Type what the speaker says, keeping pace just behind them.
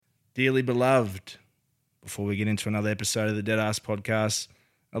Dearly beloved, before we get into another episode of the Dead Ass Podcast,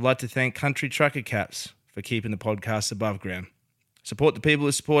 I'd like to thank Country Trucker Caps for keeping the podcast above ground. Support the people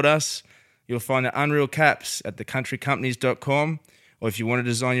who support us. You'll find the Unreal Caps at thecountrycompanies.com, or if you want to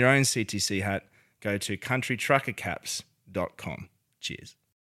design your own CTC hat, go to countrytruckercaps.com. Cheers.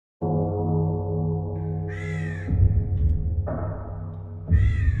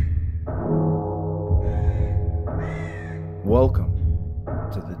 Welcome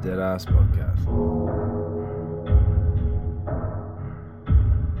to the Dead Ass Podcast.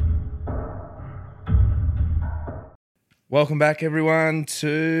 Welcome back, everyone,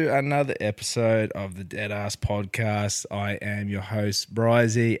 to another episode of the Dead Ass Podcast. I am your host,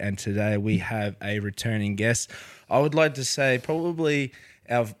 Bryzy, and today we have a returning guest. I would like to say probably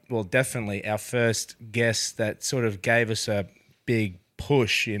definitely our first guest that sort of gave us a big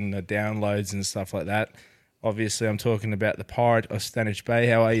push in the downloads and stuff like that. Obviously, I'm talking about the Pirate of Stanage Bay.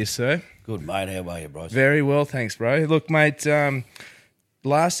 How are you, sir? Good, mate. How are you, Bryce? Very well, thanks, bro. Look, mate,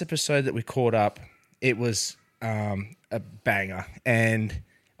 last episode that we caught up, it was a banger, and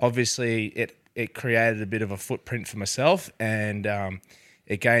obviously it created a bit of a footprint for myself, and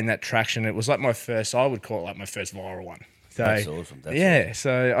it gained that traction. It was like I would call it like my first viral one. So, that's awesome.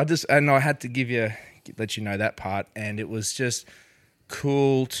 So I had to let you know that part, and it was just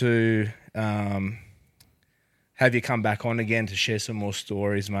cool to have you come back on again to share some more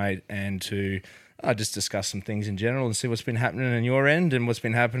stories, mate, and to just discuss some things in general and see what's been happening on your end and what's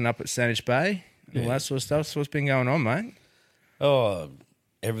been happening up at Stanage Bay. All that sort of stuff. So what's been going on, mate? Oh,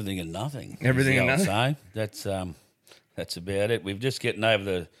 everything and nothing. Everything and nothing. Say. That's about it. We've just getting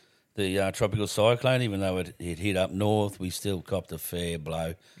over the tropical cyclone. Even though it hit up north, we still copped a fair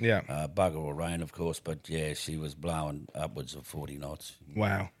blow. Yeah. Bugger or rain, of course, but yeah, she was blowing upwards of 40 knots.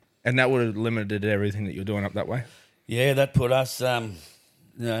 Wow. And that would have limited everything that you're doing up that way. Yeah, that put us in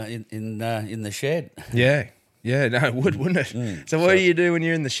the shed. Yeah. Yeah, no, it would, wouldn't it? So what do you do when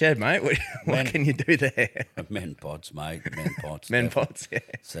you're in the shed, mate? What can you do there? Men pots, mate. Men pots. Men pots, yeah.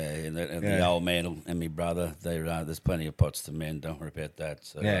 So the old man and my brother, there's plenty of pots to mend. Don't worry about that.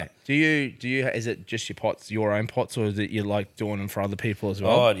 So, yeah. Do you? Is it just your pots, your own pots, or is it you like doing them for other people as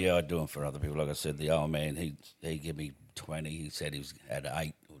well? Oh yeah, I do them for other people. Like I said, the old man he gave me 20. He said he had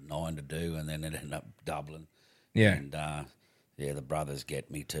 8 or 9 to do, and then it ended up doubling. Yeah. And yeah, the brothers get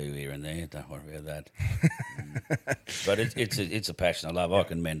me too here and there. Don't worry about that. But it's a passion I love. I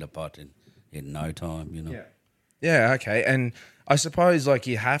can mend a pot in no time, you know. Yeah. Yeah, okay. And I suppose like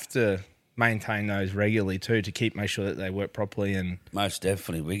you have to maintain those regularly too to make sure that they work properly. And most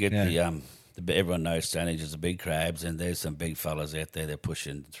definitely, we get the everyone knows Stanage is the big crabs, and there's some big fellas out there. They're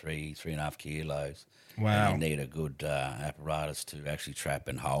pushing 3.5 kilos. Wow. And you need a good apparatus to actually trap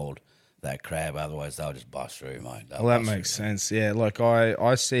and hold that crab, otherwise they'll just bust through, mate. Well, that makes sense. Yeah, like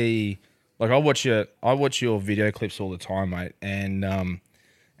I see, like I watch your video clips all the time, mate, and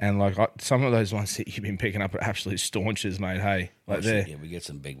like some of those ones that you've been picking up are absolute staunches, mate. Hey, like there. Yeah, we get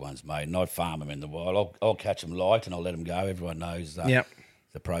some big ones, mate, and I'd farm them in the wild. I'll catch them light and I'll let them go. Everyone knows the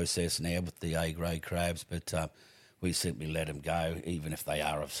process now with the A-grade crabs, but we simply let them go, even if they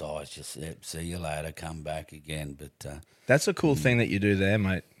are of size. Just see you later, come back again. But that's a cool thing that you do there,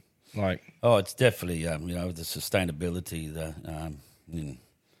 mate. Like, it's definitely the sustainability.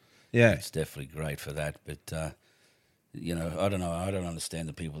 It's definitely great for that. But I don't know. I don't understand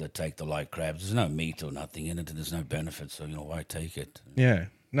the people that take the light crabs. There's no meat or nothing in it, and there's no benefit. So why take it? Yeah,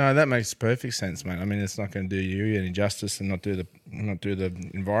 no, that makes perfect sense, mate. I mean, it's not going to do you any justice and not do the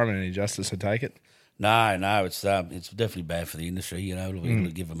environment any justice to take it. No, it's definitely bad for the industry. It'll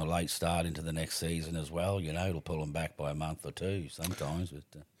give them a late start into the next season as well. It'll pull them back by a month or two sometimes. But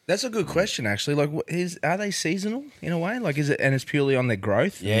that's a good question, actually. Like, are they seasonal in a way? Like, is it, and it's purely on their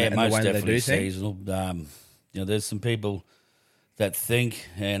growth? Yeah, and most the way definitely that they do seasonal. There's some people that think,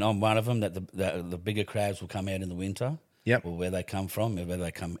 and I'm one of them, that the bigger crabs will come out in the winter. Yep. Or where they come from, whether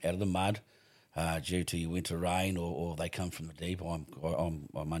they come out of the mud due to your winter rain, or they come from the deep. I'm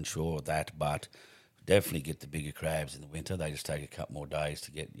unsure of that, but definitely get the bigger crabs in the winter. They just take a couple more days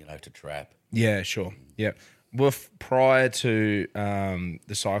to get to trap. Yeah, sure. Yeah. Well, prior to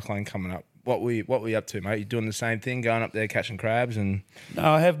the cyclone coming up, what were you up to, mate? You doing the same thing, going up there catching crabs? And no,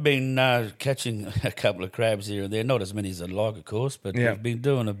 I have been catching a couple of crabs here and there. Not as many as I'd like, of course, but we've been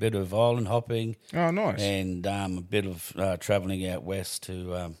doing a bit of island hopping. Oh, nice. And a bit of travelling out west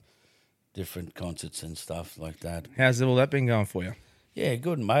to different concerts and stuff like that. How's all that been going for you? Yeah,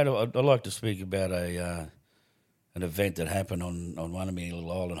 good, mate. I'd like to speak about an event that happened on one of my little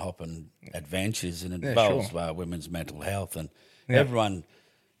island hopping adventures, and it involves women's mental health, and everyone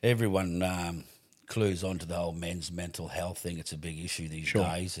clues onto the whole men's mental health thing. It's a big issue these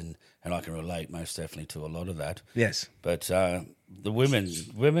days, and I can relate most definitely to a lot of that. Yes. But the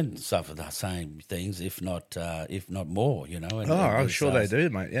women suffer the same things, if not more, you know. And I'm sure they do,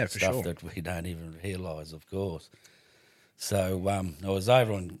 mate. Yeah, for sure. Stuff that we don't even realise, of course. So I was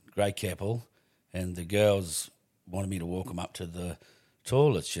over on Great Keppel, and the girls wanted me to walk them up to the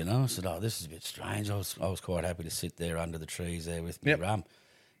toilets, you know. I said, this is a bit strange. I was quite happy to sit there under the trees there with my rum.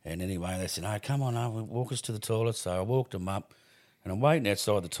 And anyway, they said, come on over, walk us to the toilets. So I walked them up, and I'm waiting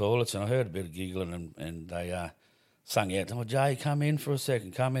outside the toilets, and I heard a bit of giggling, and they sung out, Jay, come in for a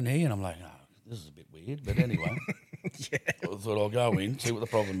second, come in here. And I'm like, this is a bit weird. But anyway, I thought I'll go in, see what the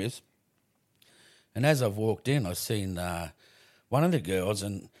problem is. And as I've walked in, I've seen one of the girls,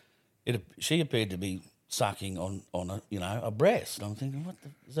 and she appeared to be sucking on a breast. And I'm thinking,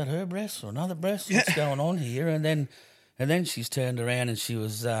 is that her breast or another breast? What's going on here? And then she's turned around, and she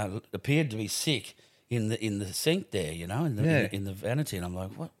was appeared to be sick in the sink there, you know, in the vanity. And I'm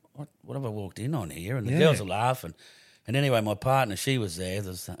like, what have I walked in on here? And the girls are laughing. And anyway, my partner, she was there,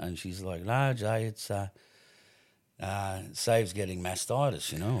 and she's like, no, Jay, it's saves getting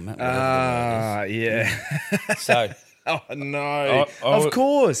mastitis, you know. Yeah. So. Oh, no. Of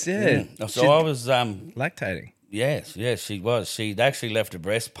course, yeah. So I was... lactating. Yes, she was. She'd actually left a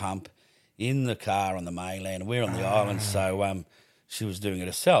breast pump in the car on the mainland. We're on the island, so she was doing it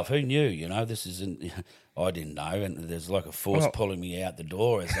herself. Who knew, you know? This isn't... I didn't know, and there's like a force pulling me out the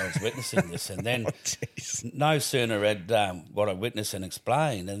door as I was witnessing this. And then no sooner had what I witnessed and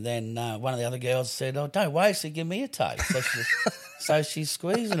explained, and then one of the other girls said, don't waste it, give me a taste. So she's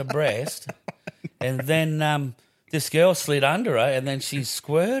squeezing her breast, and then... this girl slid under her, and then she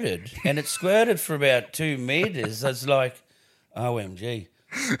squirted, and it squirted for about 2 meters. It's like, OMG.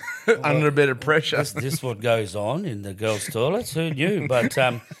 Under a bit of pressure. This what goes on in the girls' toilets? Who knew? But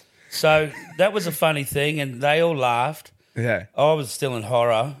so that was a funny thing, and they all laughed. Yeah. I was still in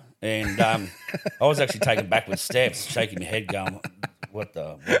horror, and I was actually taking backward steps, shaking my head going, what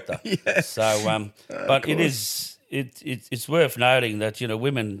the? Yeah. So, but it is... It's worth noting that, you know,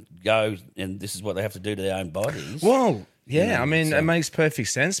 women go, and this is what they have to do to their own bodies. Well, yeah, you know, I mean, it makes perfect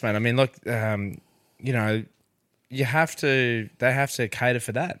sense, man. I mean, look, you know, they have to cater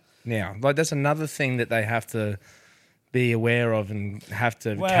for that now. Like, that's another thing that they have to be aware of and have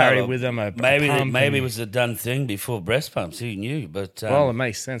to carry with them. Maybe it was a done thing before breast pumps. Who knew? But it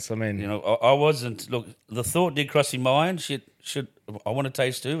makes sense. I mean, you know, I wasn't. Look, the thought did cross your mind. Should I want to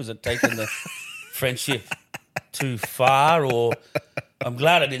taste too? Was it taking the friendship too far? Or I'm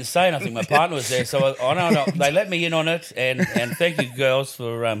glad I didn't say nothing. My partner was there, so no, they let me in on it. And thank you, girls,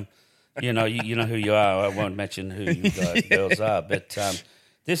 for you know who you are. I won't mention who you girls are, but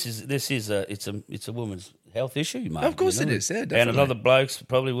this is a woman's health issue, mate. Of course, you know? it is. Yeah, definitely. And a lot of blokes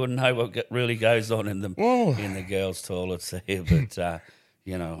probably wouldn't know what really goes on in the girls' toilets here, but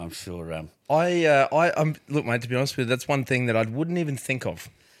you know, I'm sure. Look, mate. To be honest with you, that's one thing that I wouldn't even think of.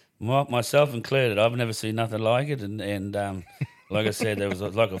 Myself included, I've never seen nothing like it, and like I said, there was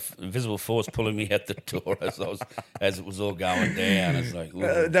like a invisible force pulling me out the door as it was all going down. It's like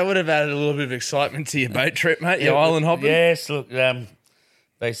that would have added a little bit of excitement to your boat trip, mate. Your island hopping. Yes, look, it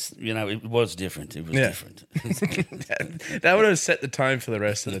was different. It was different. That would have set the tone for the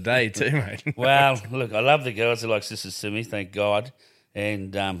rest of the day too, mate. Well, look, I love the girls. They're like sisters to me, thank God,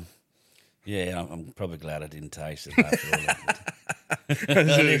 and I'm probably glad I didn't taste it after all that.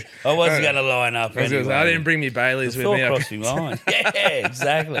 I wasn't going to line up anyway. I didn't bring me Baileys with me. The thought crossed my mind. Yeah,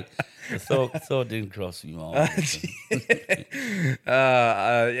 exactly. The thought didn't cross my mind.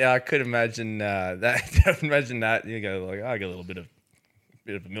 I could imagine that. Imagine that. You go like, I got a little bit of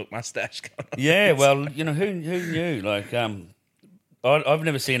a milk mustache going on. Yeah, well, you know, who knew? Like, I've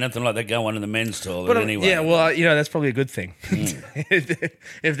never seen anything like that go on in the men's toilet. But anyway, yeah, well, you know, that's probably a good thing.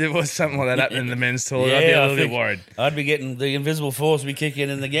 If there was something like that happening in the men's toilet, I'd be a little bit worried. I'd be getting the invisible force be kicking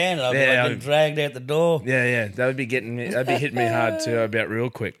in again. I'd be getting dragged out the door. Yeah, that would be getting me. That'd be hitting me hard too. I'd be out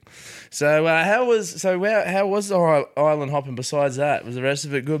real quick. So how was the island hopping? Besides that, was the rest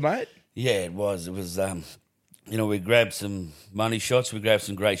of it good, mate? Yeah, it was. It was. You know, we grabbed some money shots. We grabbed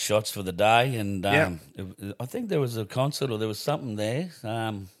some great shots for the day, and I think there was a concert or there was something there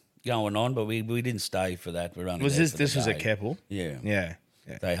going on, but we didn't stay for that. We're only this was at Keppel? Yeah.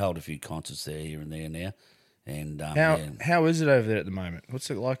 They hold a few concerts there here and there now. And how is it over there at the moment? What's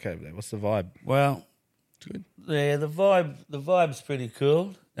it like over there? What's the vibe? Well, it's good. Yeah, the vibe's pretty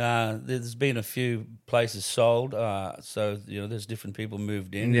cool. There's been a few places sold, so you know there's different people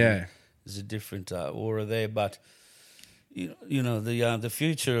moved in. Yeah. There's a different aura there, but the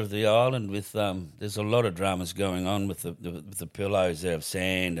future of the island with there's a lot of dramas going on with the pillows there of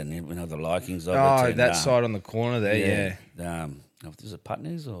sand and the likings of it. Oh, that side on the corner there, yeah. Is it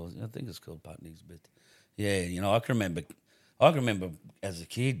Putney's or I think it's called Putney's, but yeah, I can remember as a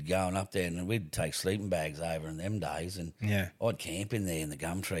kid going up there and we'd take sleeping bags over in them days and I'd camp in there in the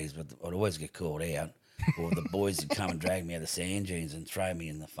gum trees, but I'd always get caught out. Or the boys would come and drag me out of the sand dunes and throw me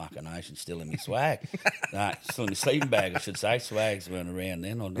in the fucking ocean, still in my swag. Still in my sleeping bag, I should say. Swags weren't around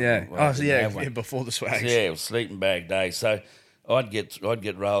then. Before the swags. Yeah, it was sleeping bag day. So I'd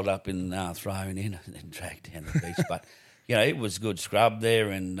get rolled up in thrown in and then dragged down the beach. But it was good scrub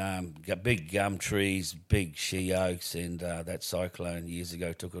there and got big gum trees, big she oaks, and that cyclone years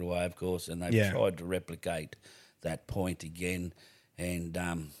ago took it away, of course. And they've tried to replicate that point again, and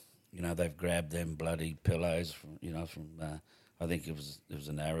they've grabbed them bloody pillows from I think it was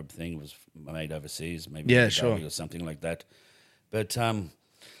an Arab thing. It was made overseas, maybe or something like that. But I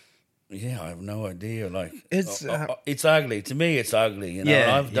have no idea. Like it's ugly to me. It's ugly.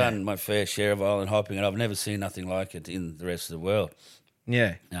 I've done my fair share of island hopping, and I've never seen nothing like it in the rest of the world.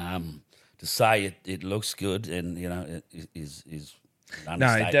 Yeah. To say it looks good, and it is.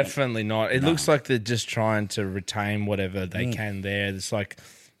 No, definitely not. It looks like they're just trying to retain whatever they can there. It's like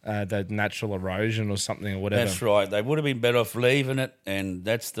the natural erosion or something or whatever. That's right. They would have been better off leaving it, and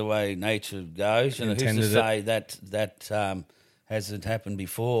that's the way nature goes. Who's to say that hasn't happened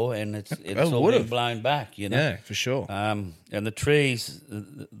before, and it's all been blown back, Yeah, for sure. And the trees,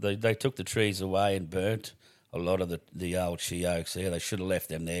 they took the trees away and burnt a lot of the old she oaks there. They should have left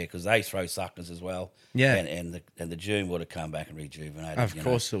them there because they throw suckers as well. Yeah. And the dune would have come back and rejuvenated. Of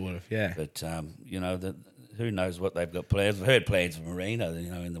course it would have, yeah. But, who knows what they've got plans. I've heard plans for marina,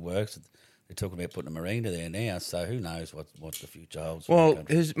 in the works. They're talking about putting a marina there now, so who knows what the future holds. Well,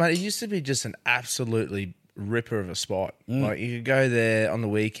 it used to be just an absolutely ripper of a spot. Like you could go there on the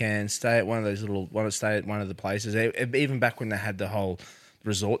weekend, stay at one of the places. Even back when they had the whole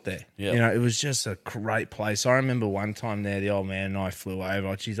resort there, it was just a great place. I remember one time there, the old man and I flew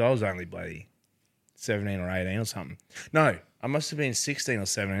over. Geez, I was only bloody 17 or 18 or something. No, I must have been 16 or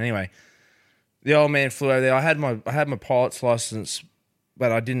 17. Anyway, the old man flew over there. I had my pilot's license,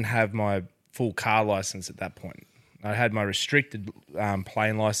 but I didn't have my full car license at that point. I had my restricted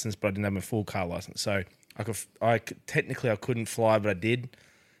plane license, but I didn't have my full car license. So technically I couldn't fly, but I did.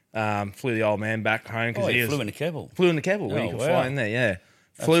 Flew the old man back home because he flew in the Keble. Flew in the Keble when you could fly in there. Yeah,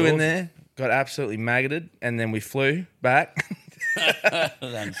 flew in there, got absolutely maggoted, and then we flew back. That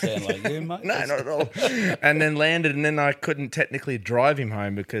doesn't sound like you, mate. No, not at all. And then landed, and then I couldn't technically drive him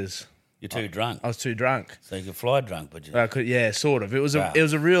home because you're too drunk. I was too drunk. So you could fly drunk, but I could, sort of. It was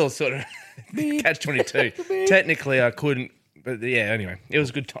a real sort of catch-22. Technically, I couldn't, but anyway, it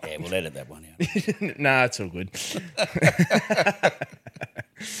was a good time. Yeah, we'll edit that one out. Nah, it's all good.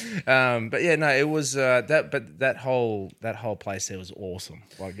 It was that whole place there was awesome.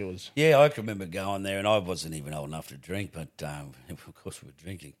 Like it was. Yeah, I can remember going there, and I wasn't even old enough to drink, but of course we were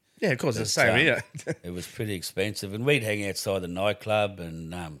drinking. Yeah, of course, it's the same here. It was pretty expensive, and we'd hang outside the nightclub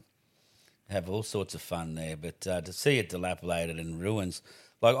and have all sorts of fun there. But to see it dilapidated and ruins,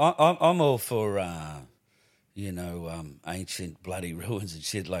 like I'm all for ancient bloody ruins and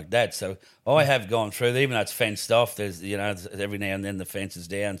shit like that. So I have gone through there, even though it's fenced off. There's every now and then the fence is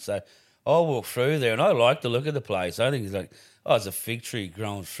down. So I'll walk through there, and I like the look of the place. I think it's like, there's a fig tree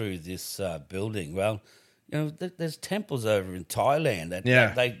growing through this building. Well, there's temples over in Thailand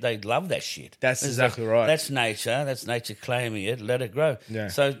that they love that shit. That's exactly right. That's nature. That's nature claiming it. Let it grow. Yeah.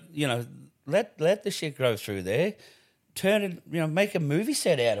 So let the shit grow through there. Turn it, make a movie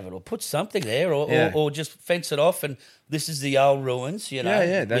set out of it, or put something there, or just fence it off. And this is the old ruins. We've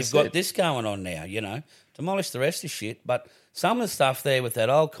got this going on now. Demolish the rest of shit. But some of the stuff there with that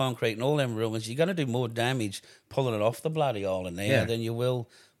old concrete and all them ruins, you're going to do more damage pulling it off the bloody island there than you will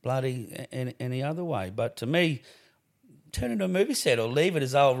bloody any other way. But to me, turn it into a movie set or leave it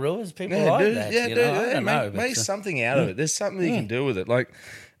as old ruins. People like that. Yeah, I don't know. Make something out of it. There's something you can do with it. Like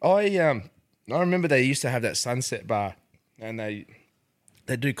I remember they used to have that Sunset Bar, and they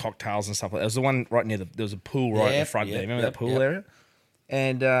do cocktails and stuff like that. There was the one right near there was a pool right in the front there. Remember that pool area?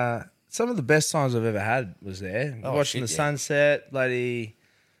 And some of the best times I've ever had was there. Watching the sunset, bloody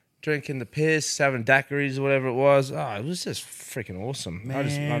drinking the piss, having daiquiris or whatever it was. Oh, it was just freaking awesome.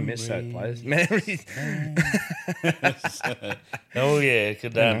 I miss that place. Memories. Oh, yeah.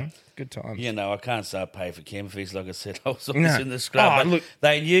 Good times. I can't say I pay for camp fees. Like I said, I was always in the scrub. But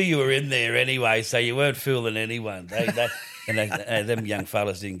they knew you were in there anyway, so you weren't fooling anyone. Them young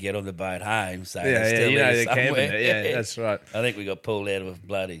fellas didn't get on the boat home, so they're still there somewhere. Yeah, that's right. I think we got pulled out of a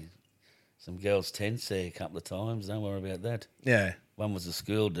bloody some girls' tents there a couple of times. Don't worry about that. Yeah. One was a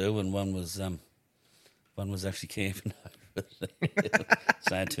school do, and one was actually camping.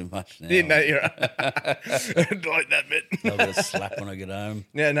 Saying too much now. Yeah, no, you're right. Like that bit. I'll get a slap when I get home.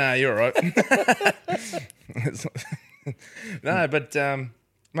 Yeah, no, you're all right. No, but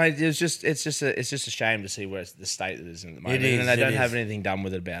mate, it's just a shame to see where the state it is in the moment, and they don't have anything done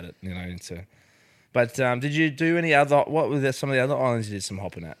with it about it. You know, but did you do any other? What were some of the other islands you did some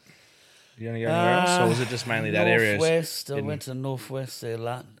hopping at? Did you only go anywhere else, or was it just mainly that area? Northwest. I went to Northwest there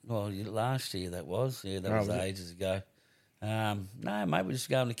last year. That was that was ages ago. No, mate, we're just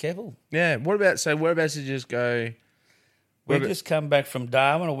going to Keppel. Yeah. Whereabouts did you just go? We just come back from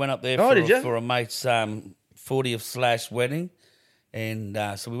Darwin. I went up there for a mate's 40th / wedding. And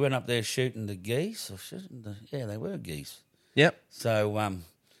so we went up there shooting the geese. Yeah, they were geese. Yep. So, I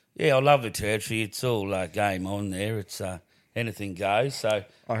love the territory. It's all game on there. It's anything goes. So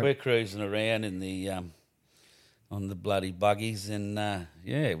we're cruising around in the on the bloody buggies, and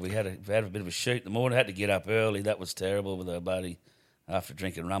we had a bit of a shoot in the morning. I had to get up early. That was terrible with our buddy after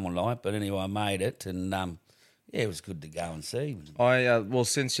drinking rum all night. But anyway, I made it, and it was good to go and see.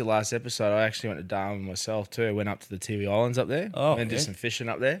 Since your last episode, I actually went to Darwin myself too. I went up to the Tiwi Islands up there and did some fishing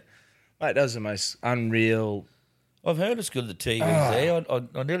up there. Mate, that was the most unreal. I've heard it's good, the Tiwi's there. I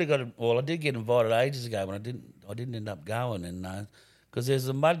nearly got I did get invited ages ago, but I didn't end up going, and because there's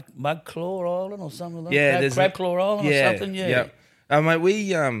a mud claw island or something like that. Yeah, there's crab claw island or something. Yeah. Mate,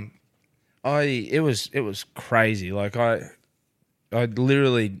 it was crazy. Like I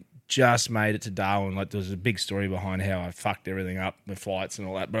literally just made it to Darwin. Like there was a big story behind how I fucked everything up, the flights and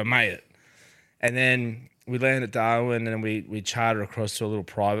all that, but I made it. And then we land at Darwin, and we charter across to a little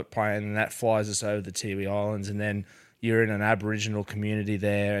private plane, and that flies us over the Tiwi Islands. And then you're in an Aboriginal community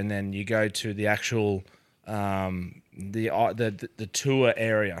there, and then you go to the actual the tour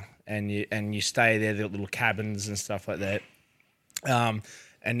area, and you stay there, the little cabins and stuff like that.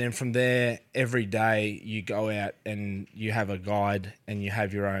 And then from there, every day you go out and you have a guide, and you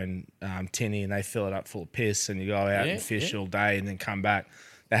have your own tinny, and they fill it up full of piss, and you go out and fish all day, and then come back.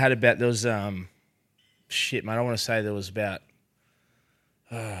 There was shit, mate. I want to say there was about,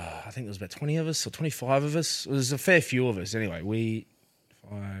 I think there was about 20 of us or 25 of us. It was a fair few of us. Anyway,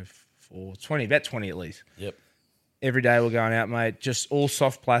 20, about 20 at least. Yep. Every day we're going out, mate. Just all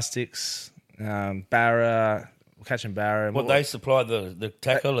soft plastics, barra. We're catching barra. Well, they supplied the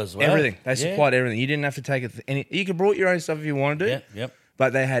tackle as well. Everything. They supplied everything. You didn't have to take it. You could brought your own stuff if you wanted to. Yep.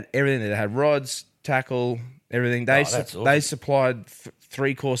 But they had everything. They had rods, tackle, everything. They supplied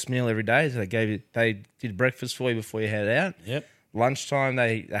 3-course meal every day. So they did breakfast for you before you head out. Yep. Lunchtime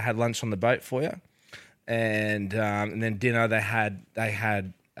they had lunch on the boat for you, and then dinner they had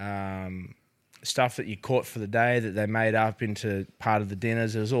stuff that you caught for the day that they made up into part of the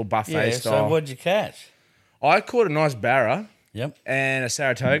dinners. It was all buffet style. So what'd you catch? I caught a nice barra. Yep. And a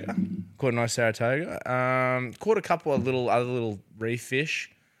Saratoga. Caught a nice Saratoga. Caught a couple of other little reef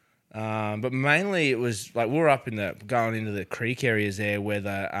fish. But mainly it was like we were up going into the creek areas there where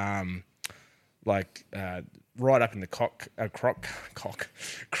the right up in the croc right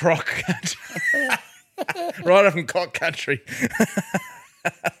up in cock country.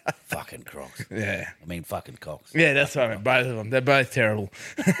 Fucking crocs. Yeah. I mean fucking cocks. Yeah, that's what I mean. Both of them. They're both terrible.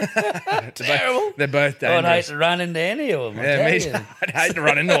 Terrible? They're both dangerous. I'd hate to run into any of them. I'd hate to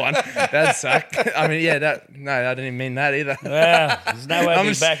run into one. That'd suck. I mean, I didn't even mean that either. Well, there's no way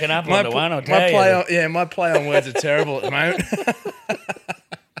of backing up onto one, I'll tell you. My play on words are terrible at the moment.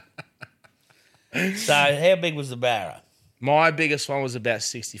 So how big was the barra? My biggest one was about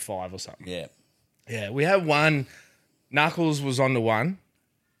 65 or something. Yeah. Yeah, we had one. Knuckles was on the one,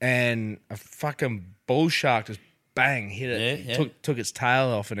 and a fucking bull shark just bang hit it. Yeah. Took its tail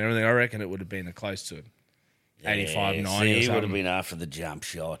off and everything. I reckon it would have been close to 85, 90 or something. He would have been after the jump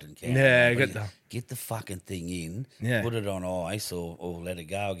shot and get the fucking thing in, put it on ice or let it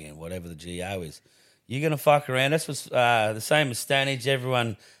go again, whatever the GO is. You're going to fuck around. That's what's the same as Stanage.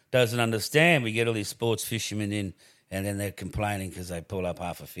 Everyone doesn't understand. We get all these sports fishermen in, and then they're complaining because they pull up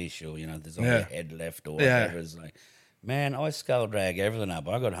half a fish or, there's only a head left or whatever. It's like, man, I skull drag everything up.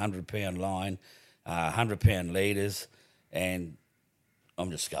 I got a 100-pound line, 100-pound leaders, and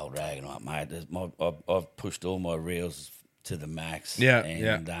I'm just skull dragging up, mate. I've pushed all my reels to the max.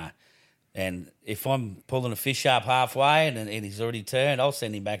 And if I'm pulling a fish up halfway and he's already turned, I'll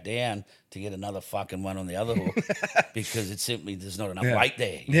send him back down to get another fucking one on the other hook because there's not enough weight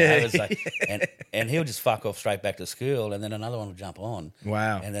there. It's like, and he'll just fuck off straight back to school, and then another one will jump on.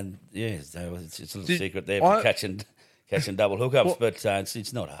 Wow. And then it's a little secret there for catching double hookups, but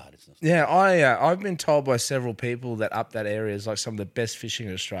it's not hard. Yeah, I've been told by several people that up that area is like some of the best fishing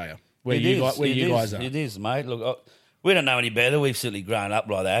in Australia. where you guys are. It is, mate. Look, we don't know any better. We've certainly grown up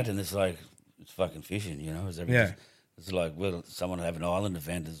like that, and it's like it's fucking fishing, you know. It's like someone have an island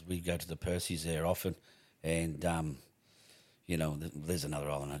event. As we go to the Percy's there often, and you know, there's another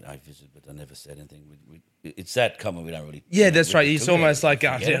island I visit, but I never said anything. It's that common. We don't really. Yeah, that's right. It's almost like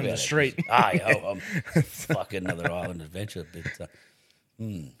going down the street. I'm fucking another island adventure, but.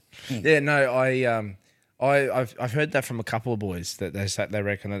 Yeah, no, I've heard that from a couple of boys that they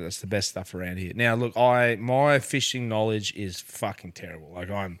reckon that that's the best stuff around here. Now, look, my fishing knowledge is fucking terrible. Like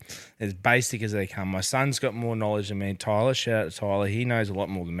I'm as basic as they come. My son's got more knowledge than me. Tyler, shout out to Tyler, he knows a lot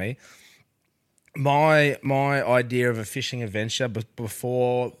more than me. My idea of a fishing adventure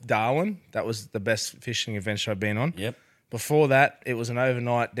before Darwin, that was the best fishing adventure I've been on. Yep. Before that, it was an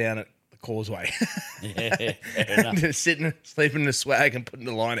overnight down at the Causeway. Just sitting, sleeping in the swag and putting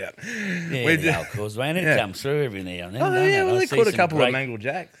the line out. Yeah, the old Causeway, and it comes through every now and then. Oh, yeah, well, they caught a couple of mangled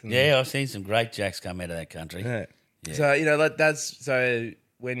jacks. Yeah, I've seen some great jacks come out of that country. Yeah. So, you know, so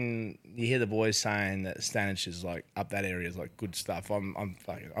when you hear the boys saying that Stanage is like up that area is like good stuff, I'm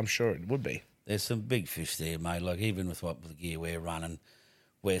sure it would be. There's some big fish there, mate. Like even with the gear we're running,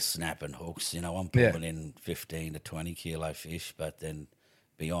 we're snapping hooks. You know, I'm pulling in 15 to 20 kilo fish, but then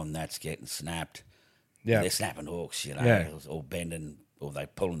beyond that's getting snapped. Yeah, they're snapping hooks. You know, or bending, or they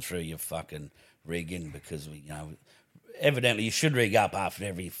pulling through your fucking rigging because evidently you should rig up after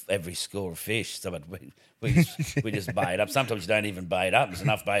every score of fish. So, but we just bait up. Sometimes you don't even bait up. There's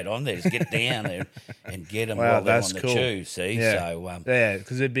enough bait on there. Just get down there and get them while they're on the chew. See,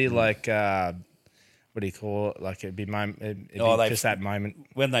 because it'd be like what do you call it? Like it'd be just that moment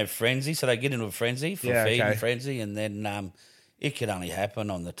when they frenzy. So they get into a frenzy for feeding frenzy, and then it can only happen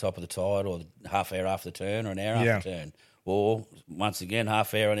on the top of the tide or half hour after the turn or an hour after the turn. Or, once again,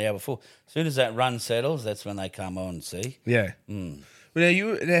 half hour an hour before. As soon as that run settles, that's when they come on, see? Yeah.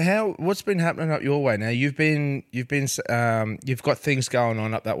 Well, what's been happening up your way? Now, you've got things going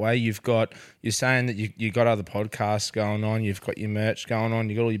on up that way. You're saying that you got other podcasts going on. You've got your merch going on.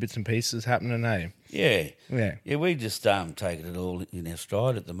 You got all your bits and pieces happening, eh? Yeah. Yeah, we just taking it all in our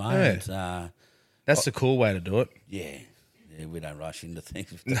stride at the moment. Yeah. That's the cool way to do it. Yeah. Yeah, we don't rush into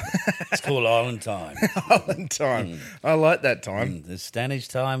things. It's called island time. Island time. I like that time. The Stanage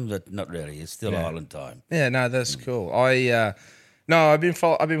time, but not really. It's still island time. Yeah, no, that's cool. I've been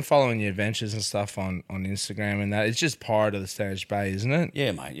following your adventures and stuff on Instagram and that. It's just part of the Stanage Bay, isn't it?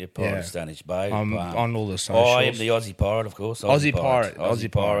 Yeah, mate. You're part of Stanage Bay. On all the socials. I am the Aussie Pirate, of course. Aussie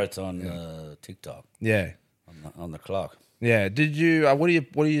Pirate on TikTok. Yeah. On the clock. Yeah. Did you? What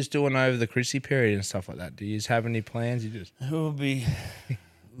are you doing over the Chrissy period and stuff like that? Do you have any plans? You just we'll be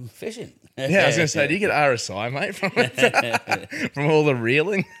fishing. Yeah, I was going to say, do you get RSI, mate, from it? From all the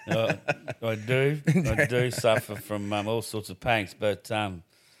reeling? I do suffer from all sorts of pangs, but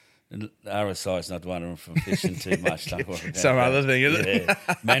RSI is not one of them from fishing too much. Some other thing, is it?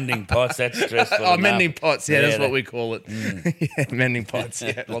 Yeah. Mending pots, that's stressful. Oh, mending pots, that's what we call it. Yeah, mending pots,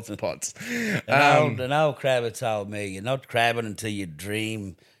 lots of pots. An old crabber told me, you're not crabbing until you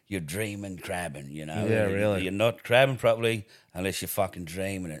dream. You're dreaming crabbing, you know. Yeah, really. You're not crabbing properly unless you're fucking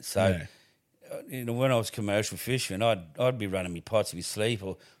dreaming it. So, when I was commercial fishing, I'd be running my pots in my sleep,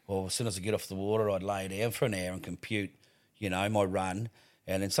 or as soon as I get off the water, I'd lay down for an hour and compute, my run.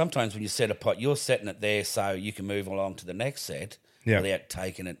 And then sometimes when you set a pot, you're setting it there so you can move along to the next set without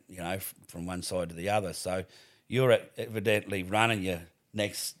taking it, from one side to the other. So you're evidently running your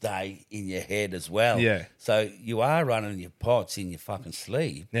next day in your head as well. Yeah. So you are running your pots in your fucking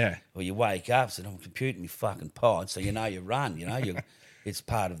sleep. Yeah. Or you wake up and I'm computing my fucking pots, so you run, it's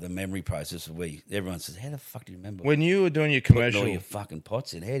part of the memory process of everyone says, how the fuck do you remember? When you were doing your commercial... all your fucking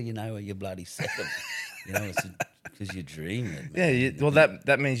pots in, how do you know where you bloody set them? It's because you're dreaming. Yeah, well,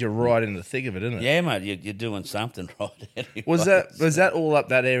 that means you're right in the thick of it, isn't it? Yeah, mate, you're doing something right. Anyway. Was that all up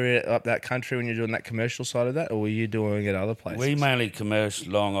that area, up that country when you're doing that commercial side of that, or were you doing it other places? We mainly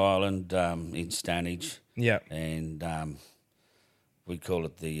commercial Long Island in Stanage. Yeah. And we call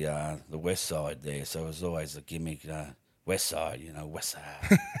it the west side there, so it was always a gimmick, west side, west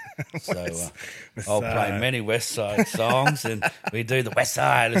side. So I'll play many west side songs, and we do the west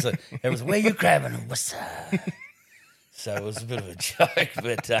side. It was where you crabbing, west side. So it was a bit of a joke,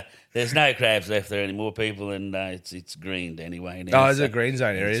 but there's no crabs left there anymore, people, and it's greened anyway. Now, is it a green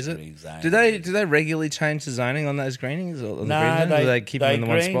zone area? Is it? Green zone. Do they regularly change the zoning on those greenings? Or no, they keep them in the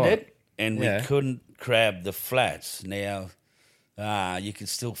one spot. It, and we couldn't crab the flats. Now you can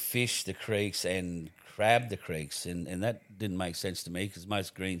still fish the creeks and crab the creeks, and that didn't make sense to me because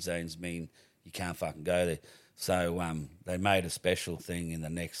most green zones mean you can't fucking go there. So they made a special thing in the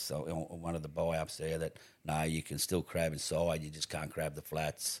next one of the buy-ups there that, no, you can still crab inside, you just can't crab the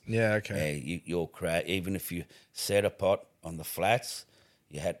flats. Yeah, okay. You'll crab, even if you set a pot on the flats,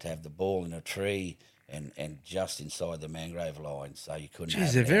 you had to have the ball in a tree and just inside the mangrove line, so you couldn't have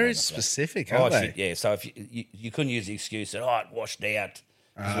it. They're very specific, aren't they? Yeah, so if you couldn't use the excuse that, it washed out,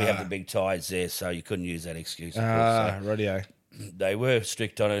 because we have the big tides there, so you couldn't use that excuse. Radio. They were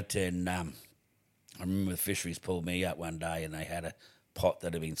strict on it, and I remember the fisheries pulled me up one day, and they had a pot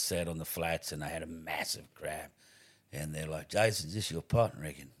that had been set on the flats, and they had a massive crab, and they're like, "Jason, is this your pot?" And I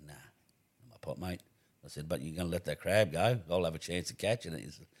reckon, "Nah, not my pot, mate." I said, "But you're going to let that crab go? I'll have a chance of catching it."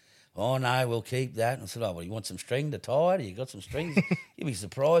 He said, "Oh, no, we'll keep that." And I said, "Oh, well, you want some string to tie it? You got some strings? You'd be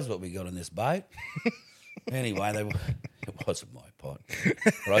surprised what we got in this boat." Anyway, it wasn't my pot.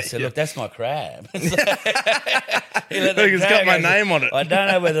 But I said, "Look, that's my crab." It's got my name on it. I don't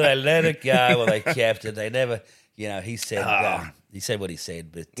know whether they let it go or they kept it. They never, he said what he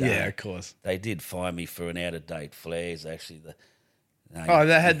said, but yeah, of course. They did fine me for an out-of-date flares. Actually, they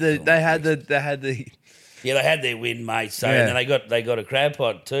had the. Yeah, they had their win, mate. So and then they got a crab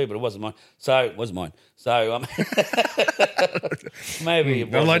pot too, but it wasn't mine. So it wasn't mine. So maybe it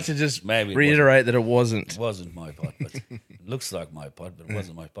wasn't. I'd like to just reiterate that it wasn't. It wasn't my pot, but it looks like my pot, but it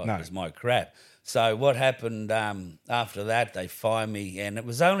wasn't my pot. No. It was my crab. So what happened after that? They fined me, and it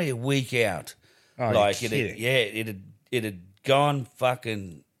was only a week out. Oh, like it had gone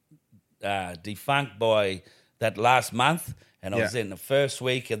fucking defunct by that last month, and I was in the first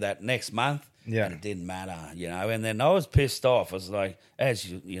week of that next month. Yeah, and it didn't matter, And then I was pissed off. I was like,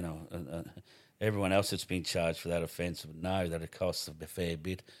 everyone else that's been charged for that offence would know that it costs a fair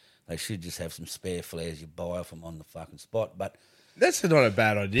bit. They should just have some spare flares you buy off them on the fucking spot. But that's not a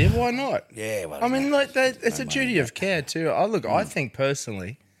bad idea. Why not? Yeah, well, I mean, it's a duty of care too. I think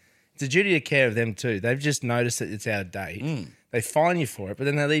personally, it's a duty of care of them too. They've just noticed that it's out of date. They fine you for it, but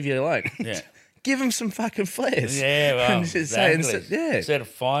then they leave you alone. Yeah. Give them some fucking flares. Yeah, well, exactly. Instead of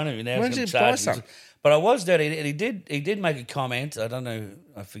fining him, now why he's don't going you buy to charge some? But I was there, and he did make a comment. I don't know,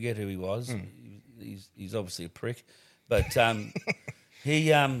 I forget who he was. He's obviously a prick, but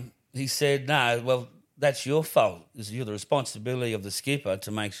he said, "No, well, that's your fault. You're the responsibility of the skipper to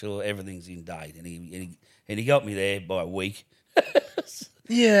make sure everything's in date." And he got me there by a week. But that's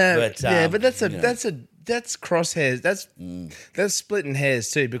crosshairs. That's splitting hairs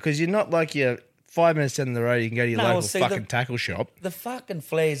too, because you're not like you're 5 minutes down the road, you can go to your local fucking tackle shop. The fucking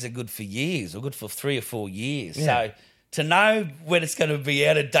flares are good for years, or good for 3 or 4 years. Yeah. So to know when it's going to be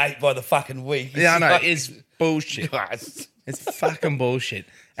out of date by the fucking week, I know, it's bullshit. It's fucking bullshit.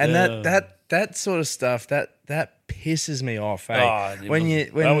 And that sort of stuff that pisses me off. Eh? I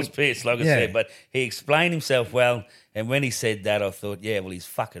was pissed, like I said, but he explained himself well. And when he said that, I thought, yeah, well, he's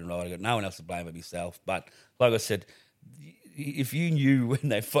fucking right. I got no one else to blame but myself. But like I said, if you knew when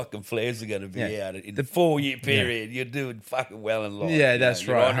they fucking flares are going to be out in the 4-year period, you're doing fucking well in life. Yeah, that's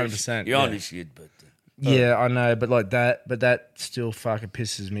right, 100%. You're on this shit, but... yeah, I know, but that still fucking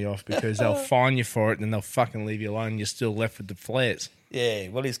pisses me off, because they'll fine you for it and then they'll fucking leave you alone and you're still left with the flares. Yeah,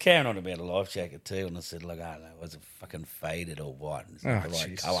 well, he's carrying on about a life jacket too, and I said, look, I don't know, was it fucking faded or what? And it's not the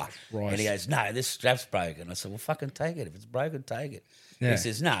right colour. And he goes, no, this strap's broken. I said, well, fucking take it. If it's broken, take it. Yeah. He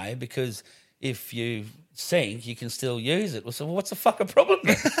says, no, because if you sink, you can still use it. I said, well, what's the fucking problem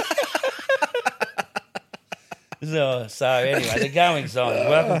then? So anyway, the going's on.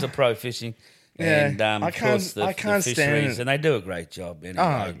 Welcome to pro fishing. Yeah, and of course the fisheries, and they do a great job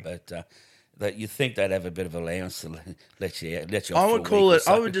anyway. But that you think they'd have a bit of allowance to let you off. I would call it.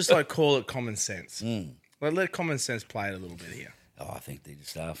 I would just call it common sense. Let common sense play it a little bit here. Oh, I think they're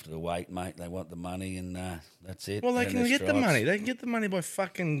just after the weight, mate. They want the money, and that's it. Well, they can get the money. They can get the money by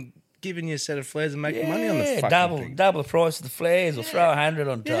fucking giving you a set of flares and making money on the fucking thing. Double the price of the flares, or throw 100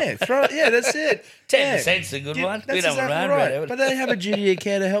 on top. That's it. 10%'s a good one. That's exactly right. But they have a duty of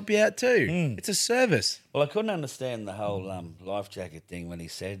care to help you out too. It's a service. Well, I couldn't understand the whole life jacket thing when he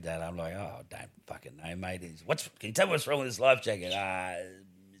said that. I'm like, oh, don't fucking know, mate. Can you tell me what's wrong with this life jacket?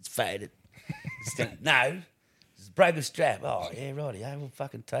 It's faded. No, it's a broken strap. Oh, yeah, right. Yeah, we'll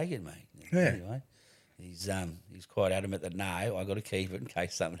fucking take it, mate. Yeah. Anyway. He's quite adamant that no, I got to keep it in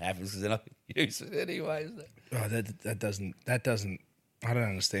case something happens, because then I can use it anyway. Oh, that doesn't. I don't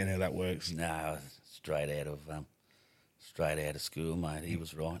understand how that works. No, straight out of school, mate. He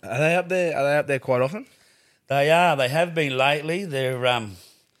was right. Are they up there? Are they up there quite often? They are. They have been lately.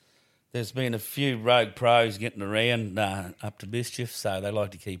 There's been a few rogue pros getting around up to mischief, so they like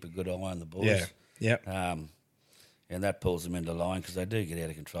to keep a good eye on the boys. Yeah. And that pulls them into line, because they do get out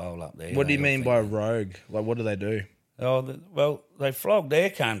of control up there. What do you mean by rogue? Like, what do they do? Oh, well, they flog their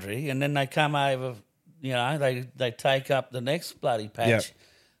country, and then they come over they take up the next bloody patch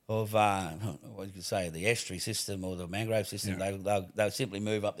of what you could say, the estuary system or the mangrove system. They'll simply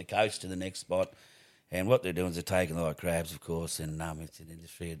move up the coast to the next spot. And what they're doing is they're taking a lot of crabs, of course, and it's an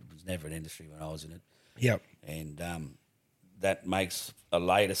industry. It was never an industry when I was in it. Yep. And that makes a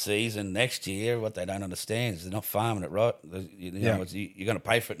later season next year. What they don't understand is they're not farming it right. You're going to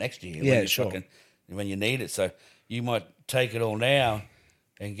pay for it next year. Yeah, sure. When you need it. So you might take it all now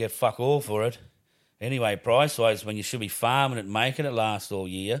and get fuck all for it. Anyway, price-wise, when you should be farming it and making it last all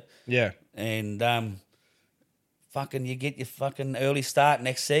year. Yeah. And you get your fucking early start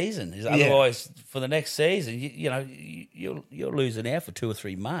next season. Otherwise, for the next season, you're losing out for 2 or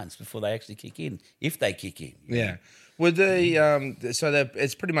 3 months before they actually kick in, if they kick in. Yeah. Would they?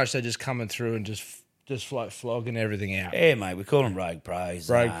 It's pretty much they're just coming through and just like flogging everything out. Yeah, mate. We call them rogue pros,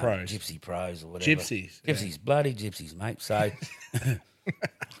 gypsy pros, or whatever. Gypsies, bloody gypsies, mate. So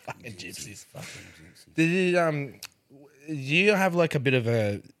fucking gypsies. Did you have like a bit of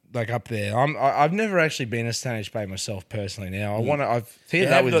a? Like up there, I've never actually been to Stanage Bay myself personally. Now I've figured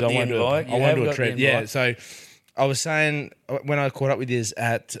that with. I want to do a trip. Yeah, so I was saying when I caught up with you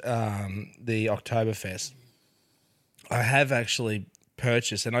at the Oktoberfest, I have actually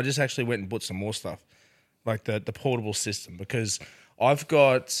purchased, and I just actually went and bought some more stuff, like the portable system, because I've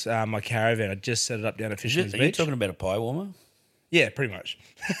got my caravan. I just set it up down at Fisherman's Beach. Are you talking about a pie warmer? Yeah, pretty much.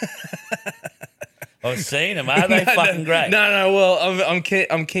 I've seen them. Are they fucking great? No. Well, I'm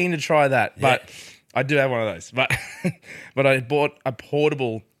keen to try that, but I do have one of those. But I bought a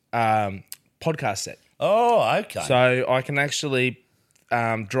portable podcast set. Oh, okay. So I can actually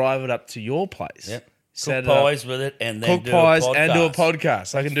drive it up to your place. Yep. Cook pies with it, and then do a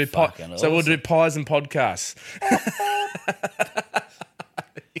podcast. I can do awesome. So we'll do pies and podcasts.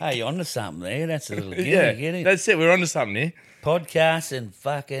 Hey, you're onto something there. That's a little gimmick, that's it. We're onto something here. Podcasts and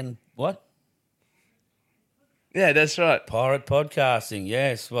fucking what? Yeah, that's right. Pirate podcasting,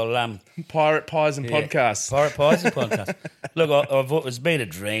 yes. Well, pirate pies and podcasts. Pirate pies and podcasts. Look, it's been a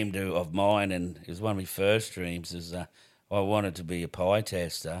dream of mine, and it was one of my first dreams. Is I wanted to be a pie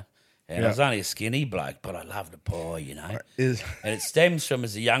tester, and I was only a skinny bloke, but I loved a pie, And it stems from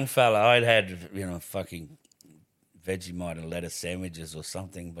as a young fella, I'd had fucking Vegemite and lettuce sandwiches or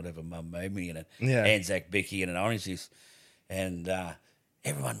something, whatever Mum made me, and Anzac Bicky and an orange juice, and.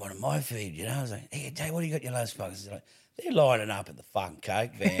 Everyone wanted my feed, I was like, hey, Jay, what do you got your lunch boxes? They're lining up at the fucking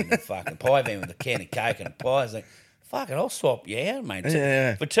Coke van, the fucking pie van with a can of Coke and a pie. I was like, fucking, I'll swap you out, mate.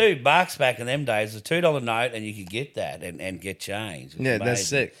 Yeah. For $2 back in them days, a $2 note, and you could get that and get change. Yeah, that's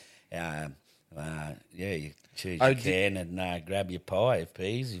sick. You choose your can and grab your pie of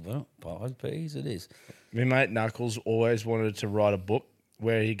peas. Peas, it is. My mate Knuckles always wanted to write a book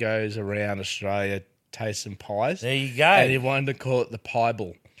where he goes around Australia tasting pies. There you go. And he wanted to call it the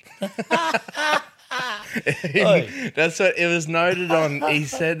Pieball. That's what it was noted on. He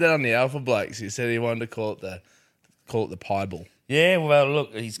said that on the Alpha Blokes. He said he wanted to call it the Pieball. Yeah, well,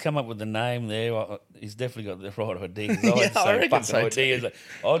 look, he's come up with the name there. He's definitely got the right idea. I reckon so ideas.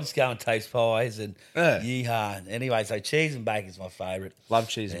 I'll just go and taste pies and yeehaw. Anyway, so cheese and bacon's my favourite. Love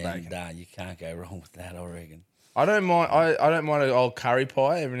cheese and bacon. You can't go wrong with that, I reckon. I don't mind. I don't mind an old curry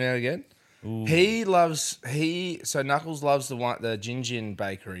pie every now and again. Ooh. So Knuckles loves the Gingin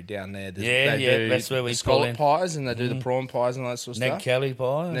bakery down there. That's where we scallop pies, and they do the prawn pies and that sort of stuff. Ned Kelly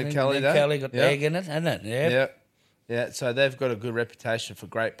pie. Ned Kelly got egg in it, hasn't it? Yeah. So they've got a good reputation for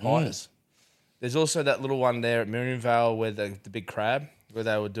great pies. There's also that little one there at Miriamvale where the big crab, where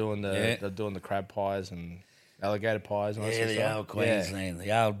they were doing the crab pies and alligator pies and that sort of stuff. The old Queensland,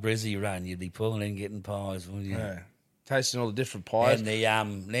 the old Brizzy run. You'd be pulling in getting pies, wouldn't you? Yeah. Tasting all the different pies. And the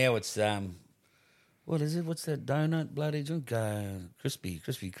now it's what is it? What's that donut bloody drink? Krispy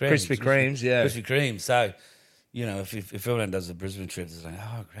Kremes. Krispy Kremes, yeah. Krispy Kremes. So, if everyone does a Brisbane trip, it's like,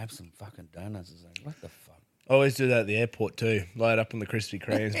 grab some fucking donuts. It's like, what the fuck? I always do that at the airport too. Load up on the Krispy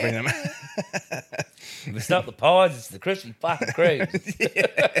Kremes, bring them. It's not the pies, it's the Krispy fucking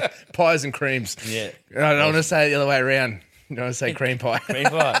Kremes. Pies and creams. Yeah. I don't want to say it the other way around. You want to say cream pie. Cream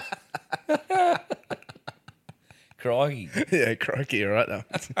pie. Crikey. Yeah, crikey, you're right though.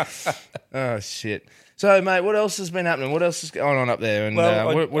 Oh, shit. So, mate, what else has been happening? What else is going on up there? And what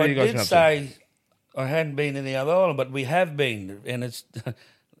are you guys been up to? I did say I hadn't been in the other island, but we have been, and it's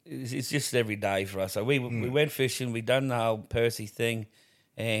just every day for us. So we went fishing, we done the whole Percy thing,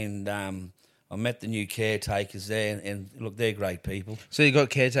 and I met the new caretakers there, and look, they're great people. So you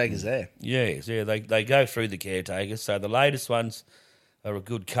got caretakers there? Yes, yeah. They go through the caretakers. So the latest ones are a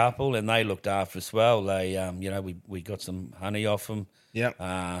good couple, and they looked after us well. They, we got some honey off them. Yep.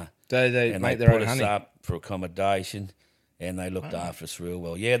 They make their own honey. Put us up for accommodation, and they looked after us real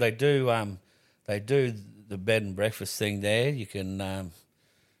well. Yeah, they do. they do the bed and breakfast thing there. You can,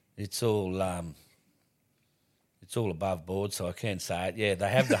 it's all above board, so I can't say it. Yeah, they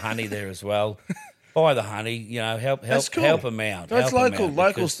have the honey there as well. Buy the honey, help cool. help them out. That's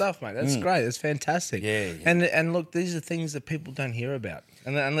local stuff, mate. That's great. That's fantastic. Yeah. And look, these are things that people don't hear about,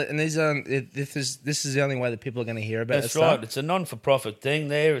 and these are this is the only way that people are going to hear about. That's right. Stuff. It's a non-for-profit thing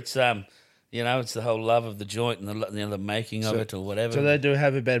there. It's it's the whole love of the joint and the making of it or whatever. So they do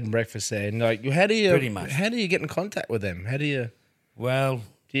have a bed and breakfast there. And like, pretty much. How do you get in contact with them? How do you? Well,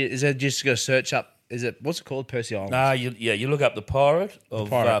 is it just go search up? What's it called? Percy Islands. You look up the pirate of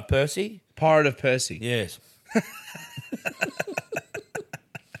Percy. Pirate of Percy. Yes.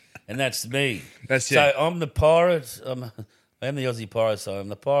 And that's me. That's you. So I'm the pirate. I am the Aussie pirate, so I'm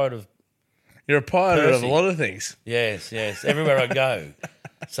the pirate of You're a pirate Percy. of a lot of things. Yes. Everywhere I go.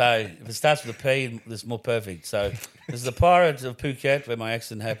 So if it starts with a P, it's more perfect. So there's the pirate of Phuket, where my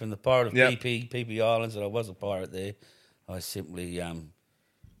accident happened, the pirate of PP Islands, and I was a pirate there. I simply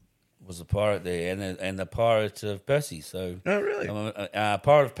was a pirate there, and the pirate of Percy. So, oh, really? I'm a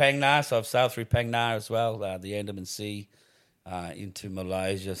pirate of Phang Nga, so I've sailed through Phang Nga as well, the Andaman Sea, into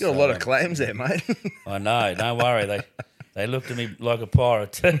Malaysia. You got a lot of claims there, mate. I know. Don't worry. They looked at me like a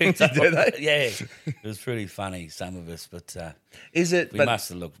pirate too. Do they? Yeah, it was pretty funny. Some of us, but is it?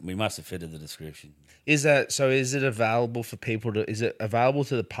 We must have fitted the description. Is that so? Is it available for people to? Is it available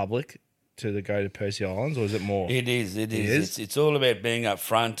to the public to go to Percy Islands, or is it more? It is. It's all about being up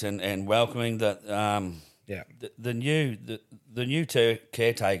front and welcoming that. The new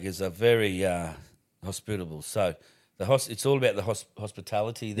caretakers are very hospitable. So it's all about the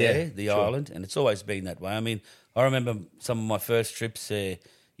hospitality there, island, and it's always been that way. I mean, I remember some of my first trips there.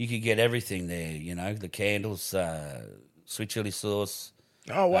 You could get everything there. The candles, sweet chili sauce.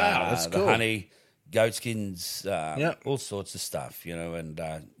 Oh wow, that's cool. The honey, goat skins, all sorts of stuff. And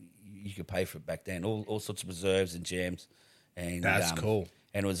you could pay for it back then. All sorts of preserves and jams. And that's cool.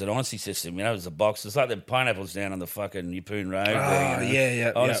 And it was an honesty system. It was a box. It's like the pineapples down on the fucking Yeppoon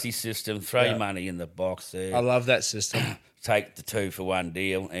Road. Honesty system. Throw your money in the box there. I love that system. Take the 2 for 1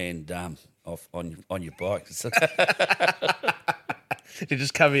 deal and off on your bike. You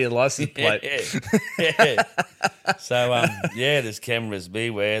just cover your license plate. Yeah. So, there's cameras.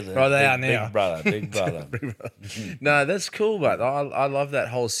 Beware. They are now. Big brother. No, that's cool, but I love that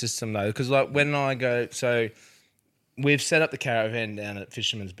whole system, though, because like when I go, so we've set up the caravan down at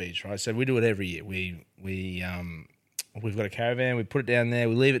Fisherman's Beach, right? So we do it every year. We've got a caravan. We put it down there.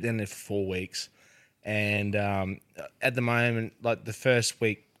 We leave it down there for 4 weeks. And at the moment, like the first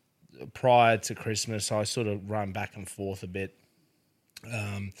week prior to Christmas, I sort of run back and forth a bit.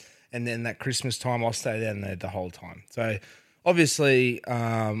 And then that Christmas time, I'll stay down there the whole time. So obviously,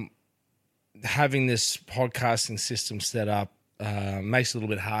 having this podcasting system set up makes it a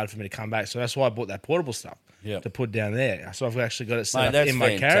little bit hard for me to come back. So that's why I bought that portable stuff to put down there. So I've actually got it set up in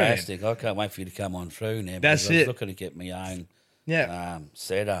my caravan. That's fantastic. I can't wait for you to come on through now. That's it. I was looking to get my own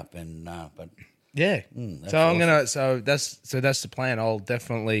setup and but yeah. That's so I'm awesome. that's the plan. I'll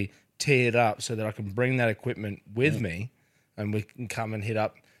definitely tee it up so that I can bring that equipment with me, and we can come and hit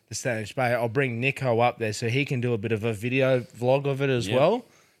up the Stanage Bay. I'll bring Nico up there so he can do a bit of a video vlog of it as well,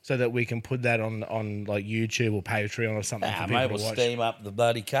 so that we can put that on like YouTube or Patreon or something for people maybe to watch. We'll steam up the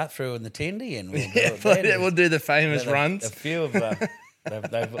bloody cut through and the tendy, and we'll do the famous runs. A few of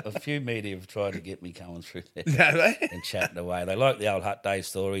a few media have tried to get me coming through there and chatting away. They like the old hut day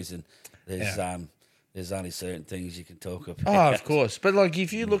stories, and there's only certain things you can talk about. Oh, of course. But like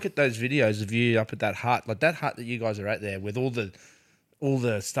if you look at those videos of you up at that hut, like that hut that you guys are at there with all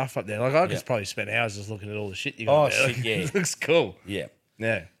the stuff up there, like I could probably spend hours just looking at all the shit you got there. Shit, yeah. It looks cool. Yeah.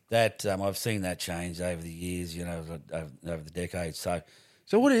 Yeah. That I've seen that change over the years, over the decades.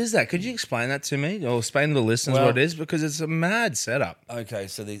 So what is that? Could you explain that to me, or explain to the listeners what it is? Because it's a mad setup. Okay,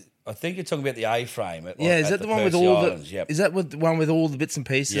 so I think you're talking about the A-frame. Is that the one with all the? Yep. Is that the one with all the bits and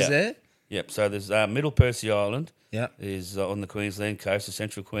pieces there? Yep. So there's Middle Percy Island. Yeah. Is on the Queensland coast, the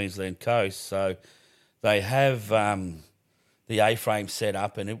central Queensland coast. So they have the A-frame set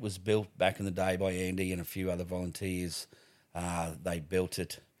up, and it was built back in the day by Andy and a few other volunteers. They built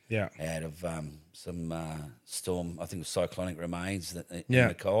it. Yeah. Out of some storm, I think it was cyclonic remains in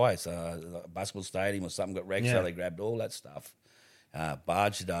Mackay. So a basketball stadium or something got wrecked, so they grabbed all that stuff,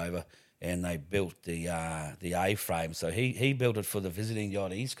 barged it over, and they built the A-frame. So he built it for the visiting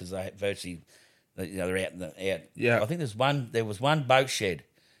yachties because they virtually, they're out in the out. Yeah. I think there was one boat shed,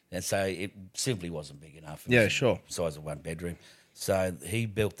 and so it simply wasn't big enough. It was sure. The size of one bedroom. So he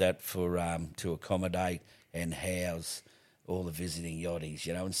built that for to accommodate and house all the visiting yachties,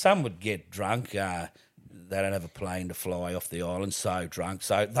 and some would get drunk. They don't have a plane to fly off the island, so drunk.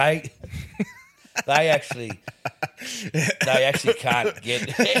 So they they actually can't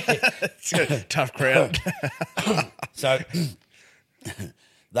get. It's got a tough crowd. So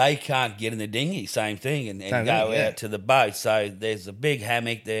they can't get in the dinghy. Same thing, and go out to the boat. So there's a big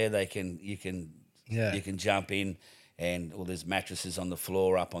hammock there. You can jump in, and there's mattresses on the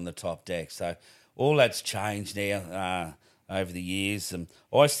floor up on the top deck. So all that's changed now over the years.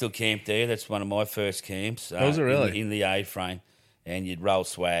 I still camp there. That's one of my first camps. Was it really? In the A-frame. And you'd roll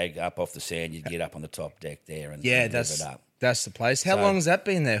swag up off the sand. You'd get up on the top deck there and live it up. That's the place. How long has that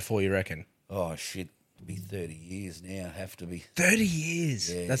been there for, you reckon? Oh, shit. It'll be 30 years now. Have to be. 30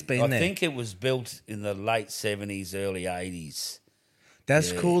 years? Yeah. That's been there. I think it was built in the late 70s, early 80s.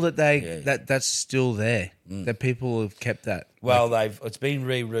 That's cool that that's still there, that people have kept that. Well, it's been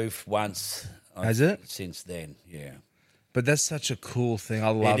re-roofed once. Has it? Since then, yeah. But that's such a cool thing. I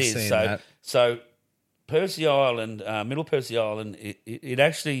love seeing that. So Percy Island, Middle Percy Island, it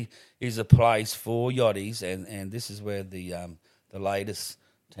actually is a place for yachties, and this is where the latest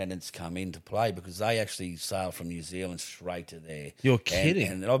tenants come into play, because they actually sail from New Zealand straight to there. You're kidding.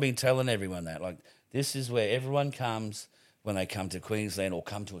 And I've been telling everyone that. Like, this is where everyone comes when they come to Queensland or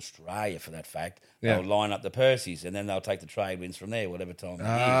come to Australia, for that fact. They'll line up the Percys, and then they'll take the trade winds from there, whatever time it is.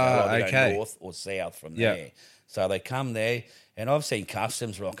 They'll either go north or south from there. So they come there, and I've seen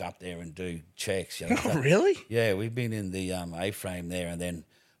customs rock up there and do checks. You know? Oh, really? Yeah, we've been in the A-frame there, and then,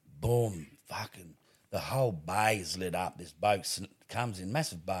 boom, fucking, the whole bay is lit up. This boat comes in,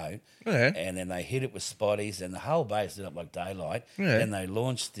 massive boat, and then they hit it with spotties, and the whole bay is lit up like daylight. Yeah. Then they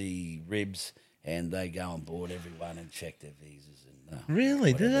launch the ribs, and they go on board everyone and check their visas. And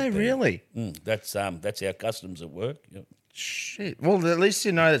really? Do they really? That's our customs at work. Yep. Shit. Well, at least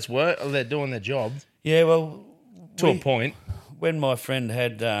you know that's work. They're doing their job. Yeah, well, to a point. When my friend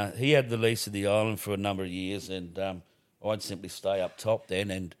had the lease of the island for a number of years, and I'd simply stay up top then,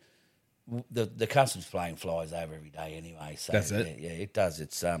 and the customs plane flies over every day anyway. So that's it. Yeah, it does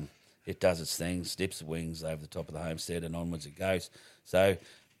its things, dips the wings over the top of the homestead, and onwards it goes. So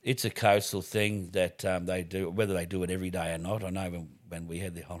it's a coastal thing that they do, whether they do it every day or not. I know when we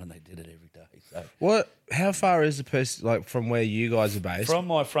had the island, they did it every day. So how far is the person, like, from where you guys are based? From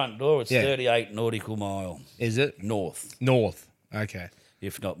my front door, it's 38 nautical mile. Is it? North. Okay.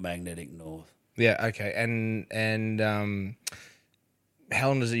 If not magnetic north. Yeah, okay. And how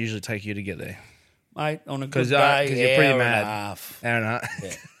long does it usually take you to get there? Mate, on a good day, because you're pretty mad. Hour and a half.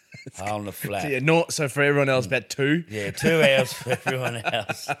 Yeah. On the flat. Yeah, so for everyone else, about 2? Yeah, 2 hours for everyone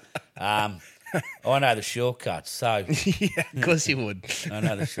else. I know the shortcuts, so... Yeah, of course you would. I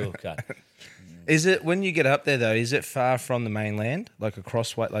know the shortcut. Is it, when you get up there, though, is it far from the mainland? Like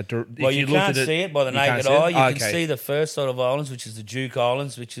across what? Like, well, you can't see it by the naked eye. You can see the first sort of islands, which is the Duke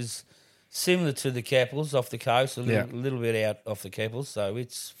Islands, which is similar to the Keppels off the coast, a little bit out off the Keppels. So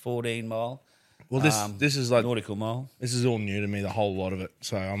it's 14 mile. Well, this is like nautical mile. This is all new to me, the whole lot of it.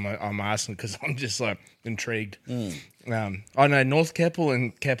 So I'm asking because I'm just like intrigued. I know North Keppel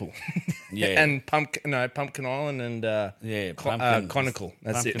and Keppel, and Pumpkin Island and Conical.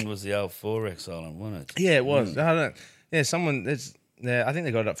 That's Pumpkin it. Was the old Forex Island, wasn't it? Yeah, it was. I don't. Yeah, someone. I think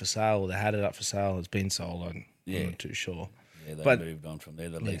they got it up for sale. Or they had it up for sale. It's been sold. I'm not too sure. Yeah, they moved on from there.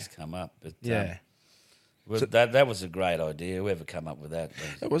 The lease come up, but So, that was a great idea. Whoever come up with that?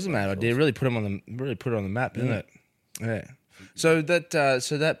 That was a mad idea. Really put it on the map, didn't it? Yeah. So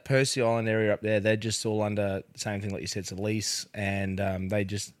that Percy Island area up there, they're just all under the same thing, like you said, it's a lease, and they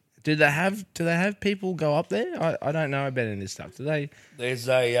just do they have people go up there? I don't know about any of this stuff. Do they? There's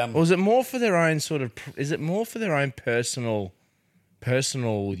a or is it more for their own sort of? Is it more for their own personal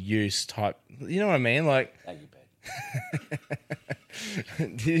use type? You know what I mean? Like.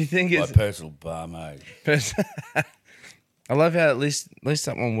 Do you think it's my personal bar, mate? I love how at least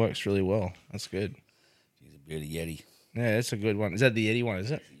that one works really well. That's good. He's a beauty Yeti. Yeah, that's a good one. Is that the Yeti one? Is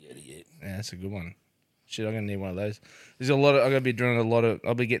it? Yeti. Yeah, that's a good one. Shit, I'm gonna need one of those. There's a lot of. I'm gonna be doing a lot of.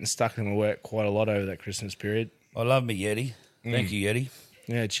 I'll be getting stuck in my work quite a lot over that Christmas period. I love me Yeti. Thank you, Yeti.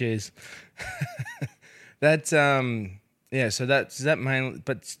 Yeah, cheers. That's yeah. So that's that mainly.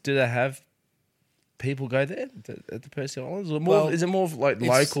 But do they have people go there at the Percy Islands? Or is it more of like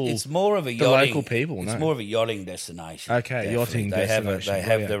local? It's more of a yachting, local people. It's more of a yachting destination. Okay, definitely. Yachting destination. They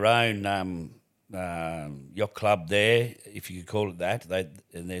have their own yacht club there, if you could call it that.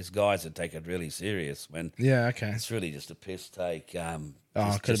 And there's guys that take it really serious when. Yeah. Okay. It's really just a piss take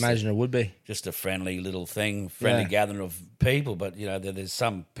I could imagine it would be. Just a friendly little thing, friendly gathering of people. But, there's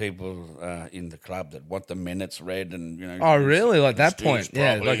some people in the club that want the minutes read and, Oh, really? Like that point?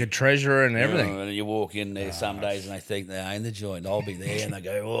 Yeah, like a treasurer and everything. And you walk in there some days and they think they own the joint. I'll be there and they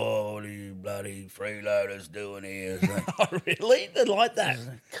go, oh, what are you bloody freeloaders doing here? Oh, really? They like that?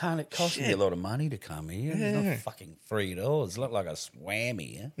 Can't it cost me a lot of money to come here? Yeah. It's not fucking $3. It's not like a swam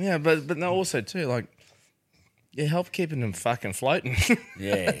here. Yeah, but no, also too, like, you help keeping them fucking floating.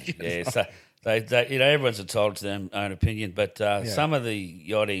 Yeah. So they everyone's entitled to their own opinion, but some of the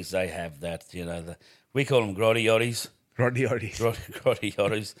yachties, they have that, we call them grotty yachties. Grotty yachties. Grotty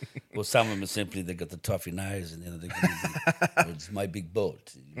yachties. Well, some of them are simply, they've got the toffee nose and it's my big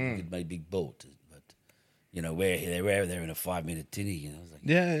boat. It's my big boat. But, where they're in a 5-minute tinny, I was like,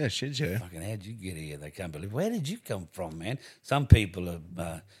 yeah, shit, yeah. Fucking, how'd you get here? They can't believe, where did you come from, man? Some people are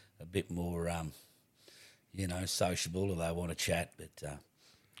a bit more... sociable, or they want to chat, but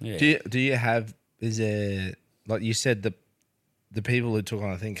yeah. Do you have? Is there, like you said, the people who took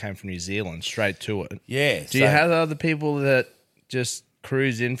on, I think, came from New Zealand straight to it. Yeah. Do you have other people that just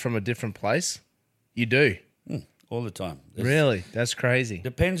cruise in from a different place? You do all the time. Really? That's crazy.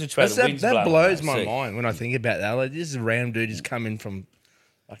 Depends which way the wind's blowing. That blows my mind when I think about that. Like, this is a random dude who's coming from.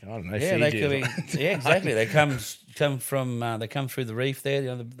 I don't know. Yeah, Fiji. they could be. Yeah, exactly. They come from. They come through the reef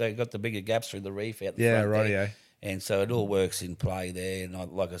there. They got the bigger gaps through the reef out the front. Yeah, there. rightio. And so it all works in play there.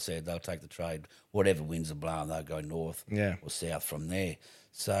 And like I said, they'll take the trade. Whatever winds are blowing, they'll go north or south from there.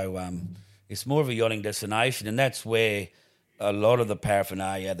 So it's more of a yachting destination, and that's where a lot of the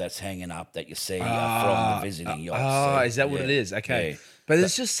paraphernalia that's hanging up that you see are from the visiting yachts. Oh, is that what it is? Okay. Yeah. But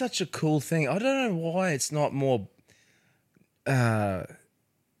it's just such a cool thing. I don't know why it's not more...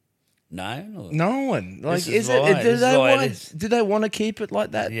 known. Like, do they want to keep it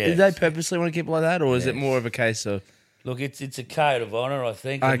like that? Yes. Do they purposely want to keep it like that, or is it more of a case of? Look, it's a code of honour, I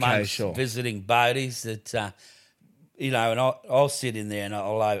think, amongst visiting boaties that, and I'll sit in there and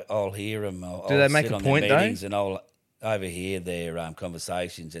I'll hear them. Do they make a point though? And I'll overhear their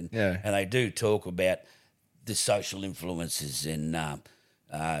conversations, and they do talk about the social influences and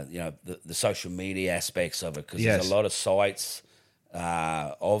the social media aspects of it, because there's a lot of sites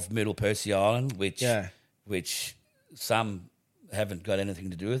of Middle Percy Island, which some haven't got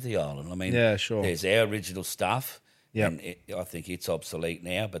anything to do with the island. I mean, there's our original stuff, and I think it's obsolete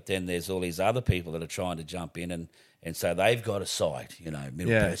now, but then there's all these other people that are trying to jump in, and so they've got a site,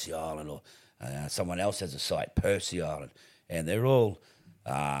 Middle Percy Island, or someone else has a site, Percy Island, and they're all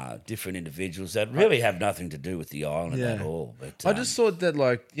different individuals that really have nothing to do with the island at all. But I just thought that,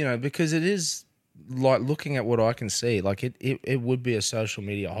 because it is... like, looking at what I can see, like it would be a social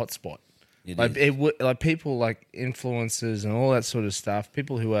media hotspot. It would, like, people like influencers and all that sort of stuff.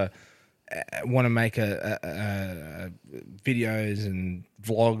 People who are want to make videos and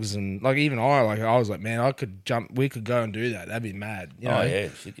vlogs, and like even I was like, man, we could go and do that. That'd be mad. You know? Oh yeah,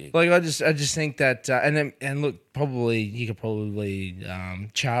 like I just think that, and look, you could probably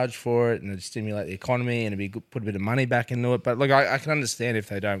charge for it and it'd stimulate the economy and it'd be good, put a bit of money back into it. But look, I can understand if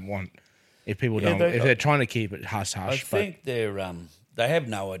they don't want. If people don't, if they're trying to keep it hush hush, I think they have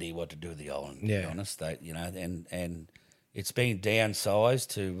no idea what to do with the island. To be honest, and it's been downsized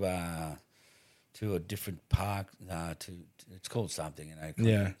to a different park. It's called something,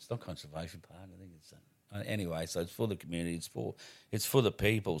 It's not conservation park. I think it's anyway. So it's for the community. It's for the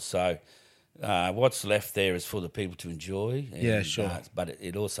people. So what's left there is for the people to enjoy. And, but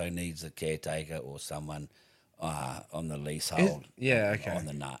it also needs a caretaker or someone. On the leasehold,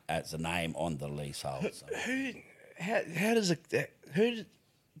 as a name on the leasehold. So. How does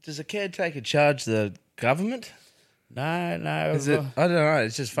a caretaker charge the government? No. I don't know.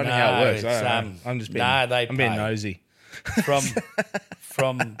 It's just funny how it works. I'm just being being nosy.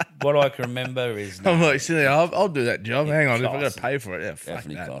 From what I can remember is I'm like, silly, I'll do that job. Hang on, if I got to pay for it,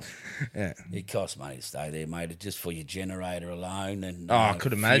 definitely costs. Yeah, it costs money to stay there, mate. Just for your generator alone, and I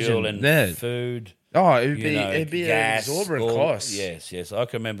could imagine fuel and food. Oh, it'd be gas, an exorbitant cost. Yes. I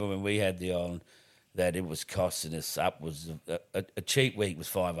can remember when we had the island that it was costing us a cheap week was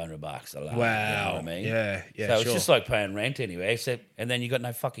 $500 alone. Wow. You know what I mean? Yeah. So it's just like paying rent anyway, and then you got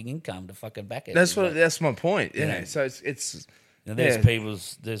no fucking income to fucking back it. That's my point. Yeah. So it's there's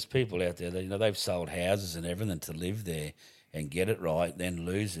people out there that they've sold houses and everything to live there and get it right, then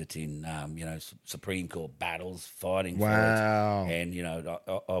lose it in Supreme Court battles, fighting for it. And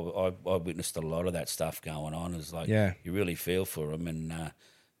I witnessed a lot of that stuff going on. It's like you really feel for them, and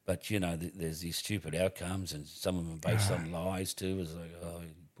but there's these stupid outcomes, and some of them are based on lies too. It's like, oh,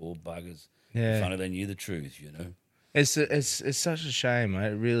 you poor buggers. Yeah. If only they knew the truth, It's such a shame,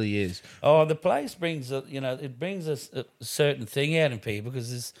 mate. It really is. Oh, the place brings it brings a certain thing out in people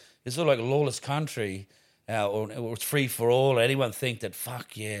because it's sort of like a lawless country, or it's free for all. Anyone think that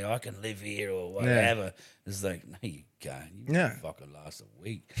fuck yeah, I can live here or whatever. Yeah. It's like no, you can't. You fucking last a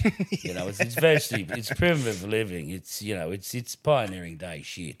week. It's it's primitive living. It's pioneering day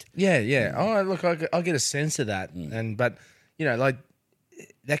shit. Yeah. Oh, look, I get a sense of that, but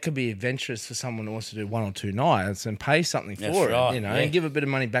that could be adventurous for someone who wants to do 1 or 2 nights and pay something for it, and give a bit of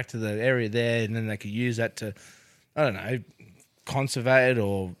money back to the area there, and then they could use that to, I don't know, conservate it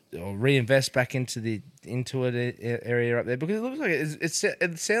or reinvest back into it area up there, because it looks like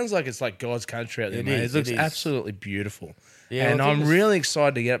it sounds like it's like God's country out there, mate. It looks absolutely beautiful, and I'm really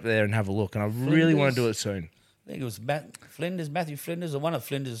excited to get up there and have a look, and I really want to do it soon. I think it was Matthew Flinders, or one of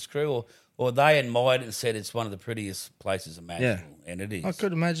Flinders' crew, or they admired it and said it's one of the prettiest places imaginable, and it is. I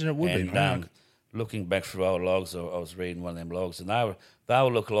could imagine it would be, man. Looking back through old logs, I was reading one of them logs, and they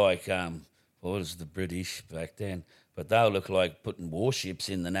would look like what was the British back then, but they would look like putting warships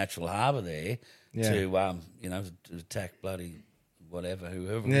in the natural harbour there to attack bloody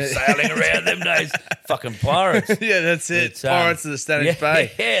whoever was sailing around them days, fucking pirates. Yeah, that's it. Pirates of the Stanage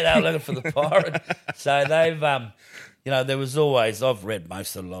Bay. Yeah, they were looking for the pirate. So they've, there was always, I've read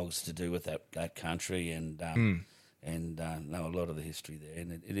most of the logs to do with that country and know a lot of the history there.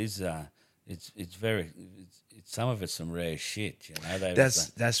 And it is, some of it's some rare shit,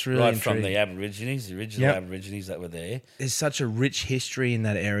 That's really right intriguing. from the Aborigines, the original Aborigines that were there. There's such a rich history in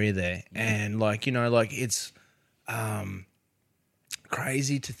that area there. And it's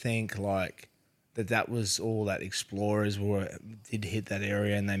crazy to think that was all that explorers did hit that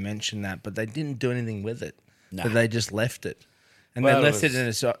area, and they mentioned that, but they didn't do anything with it. No. But they just left it. And they left it in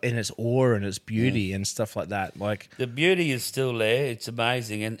its awe and its beauty and stuff like that. The beauty is still there. It's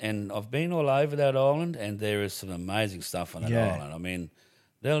amazing. And I've been all over that island, and there is some amazing stuff on that island. I mean,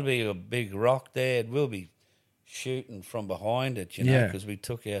 there'll be a big rock there. It will be shooting from behind it, because we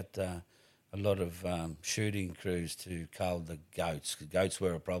took out a lot of shooting crews to cull the goats. Goats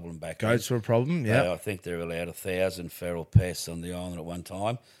were a problem back then. Goats were a problem, yeah. I think they were allowed 1,000 feral pests on the island at one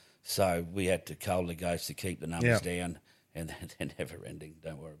time. So we had to cull the goats to keep the numbers down. And they're never ending.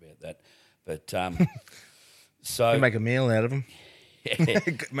 Don't worry about that. But you make a meal out of them. Yeah.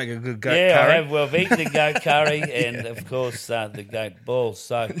 Make a good goat curry. We've eaten the goat curry and, of course, the goat balls.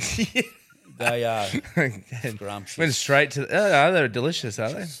 So they are scrumptious. Went straight to they're delicious,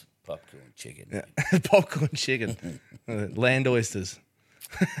 are they? Popcorn chicken. Yeah. Popcorn chicken. Land oysters.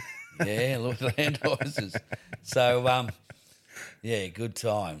 Yeah, land oysters. So, good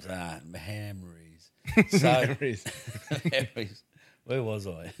times. Hammeries. Memories. Where was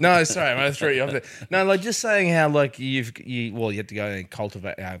I? No, sorry, I threw you off there. No, just saying how you had to go and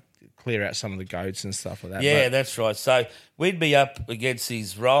cultivate, clear out some of the goats and stuff like that. Yeah, that's right. So we'd be up against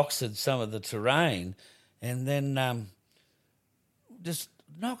these rocks and some of the terrain, and then just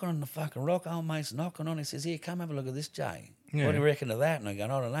knocking on the fucking rock. Old mate's knocking on. He says, "Here, come have a look at this, Jay. Yeah. What do you reckon of that?" And I go, "I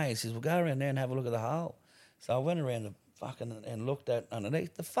don't know." He says, "Well, go around there and have a look at the hole." So I went around the fucking and looked at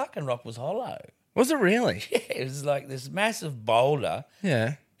underneath. The fucking rock was hollow. Was it really? Yeah, it was like this massive boulder.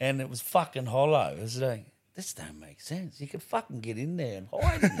 Yeah. And it was fucking hollow. It was like, this don't make sense. You could fucking get in there and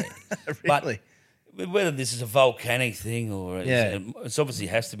hide in there. Really? But whether this is a volcanic thing or it's obviously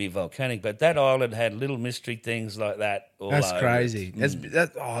has to be volcanic, but that island had little mystery things like that all That's over crazy.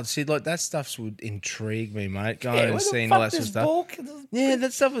 That stuff would intrigue me, mate. Going and seeing all that sort of stuff. Yeah,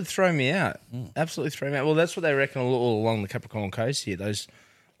 that stuff would throw me out. Absolutely throw me out. Well, that's what they reckon all along the Capricorn Coast here. Those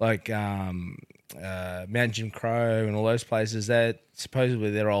Mount Jim Crow and all those places, that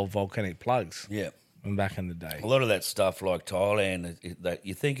supposedly they're all volcanic plugs. Yeah, from back in the day. A lot of that stuff, like Thailand, that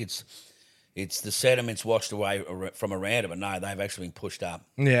you think it's the sediments washed away from around it, but no, they've actually been pushed up.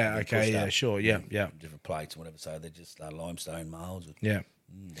 Yeah. Okay. Yeah. Sure. Yeah. Different plates and whatever. So they're just limestone moulds. Yeah.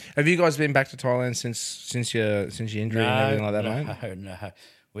 Have you guys been back to Thailand since your injury and everything like that, mate? No,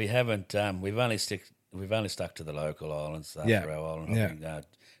 we haven't. We've only stuck to the local islands for our island. Yeah.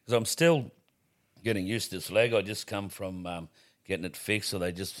 Because I'm still getting used to this leg. I just come from getting it fixed, so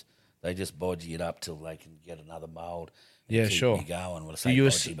they just bodgy it up till they can get another mould. Yeah, keep sure. Me going. Well, I say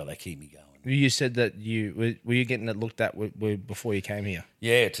bodgy, but they keep me going. You said that were you getting it looked at before you came here?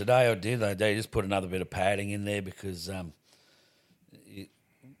 Yeah, today I did. They just put another bit of padding in there because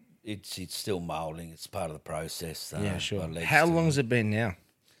it's still moulding. It's part of the process. Yeah, sure. How long has it been now?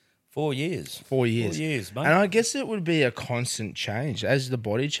 4 years. 4 years. 4 years, mate. And I guess it would be a constant change as the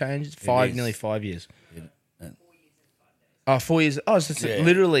body changes. Nearly 5 years. 4 years. Oh, so it's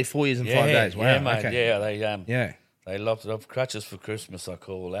literally 4 years and 5 days. Wow. Yeah, mate. Okay. They lopped it off. Crutches for Christmas, I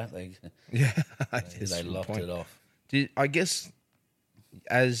call that. They lopped it off. I guess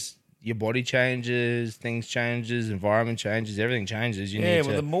as your body changes, things changes, environment changes, everything changes.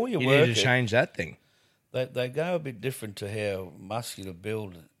 The more you need work to change that thing. They go a bit different to how muscular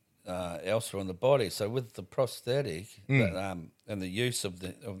build elsewhere on the body. So with the prosthetic and the use of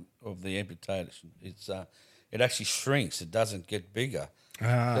the amputation, it actually shrinks. It doesn't get bigger.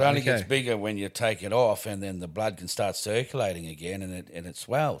 It only gets bigger when you take it off, and then the blood can start circulating again, and it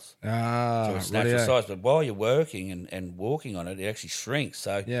swells to its natural size. But while you're working and walking on it, it actually shrinks.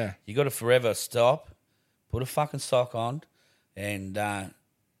 So you got to forever stop, put a fucking sock on, and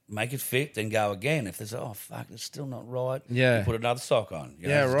make it fit, then go again. If there's it's still not right. You put another sock on.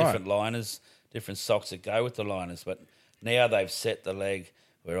 There's different liners, different socks that go with the liners. But now they've set the leg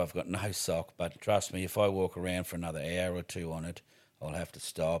where I've got no sock. But trust me, if I walk around for another hour or two on it, I'll have to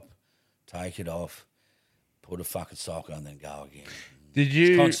stop, take it off, put a fucking sock on, then go again.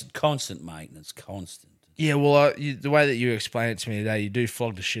 It's constant maintenance, constant. Yeah, well, the way that you explained it to me today, you do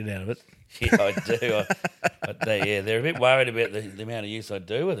flog the shit out of it. Yeah, I do. They're a bit worried about the amount of use I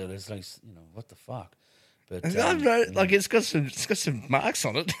do with it. It's like, what the fuck? But it's got some marks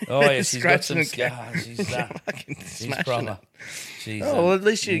on it. Oh yeah, she's got some scars. She's proper. Well, at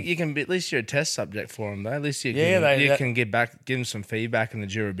least you're a test subject for them, though. At least you can give them some feedback and the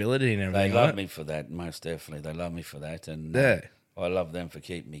durability and everything. They love me for that, most definitely. They love me for that, and I love them for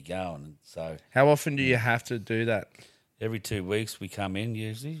keeping me going. And so, how often do you have to do that? Every 2 weeks we come in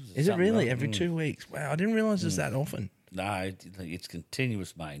usually. Is it really every 2 weeks? Wow, I didn't realise it's that often. No, it's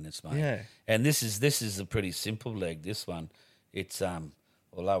continuous maintenance, mate. Yeah. And this is a pretty simple leg. This one, it's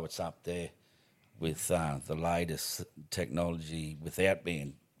although it's up there with the latest technology without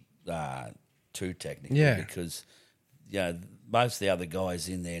being too technical. Yeah. Because most of the other guys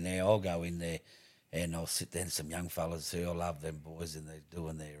in there now, I'll go in there and I'll sit there and some young fellas who I love them boys and they're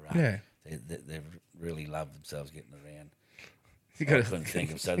doing their They really love themselves getting around. I couldn't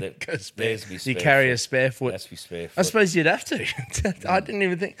think of so that. You carry a spare foot. That's my spare foot. I suppose you'd have to. I didn't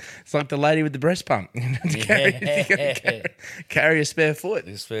even think. It's like the lady with the breast pump. Carry a spare foot.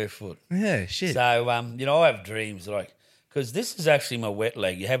 A spare foot. Yeah, shit. So I have dreams because this is actually my wet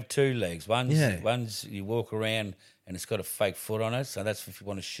leg. You have two legs. One's you walk around and it's got a fake foot on it. So that's if you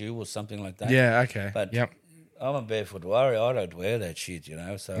want a shoe or something like that. Yeah. Okay. But I'm a barefoot warrior. I don't wear that shit,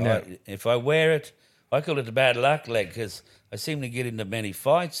 So if I wear it, I call it a bad luck leg because I seem to get into many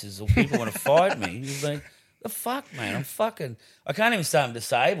fights. People want to fight me. You're like, the fuck, man? I can't even say I'm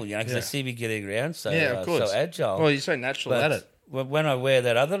disabled, because they see me getting around so agile. Well, you're so natural at it. When I wear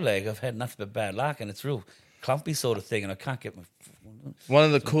that other leg, I've had nothing but bad luck, and it's real clumpy sort of thing, and I can't get my... One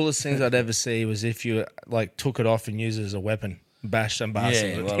of the coolest things I'd ever see was if you took it off and used it as a weapon. Bash some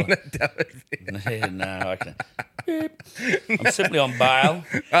bastard. Yeah, well, no, I can't. I'm simply on bail.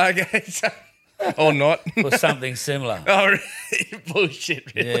 Okay, or not. Or something similar. Oh, really?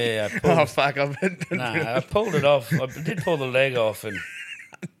 Bullshit, really? Yeah, I pulled it off. I did pull the leg off and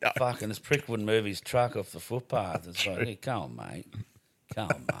fucking this prick wouldn't move his truck off the footpath. It's like, hey, come on, mate.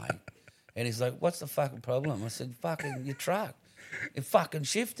 And he's like, what's the fucking problem? I said, fucking your truck. It fucking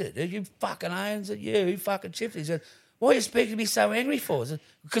shifted. You fucking owns it. You fucking shifted. He said, what are you speaking to me so angry for? I said,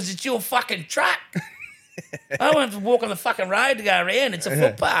 because it's your fucking truck. I want to walk on the fucking road to go around. It's a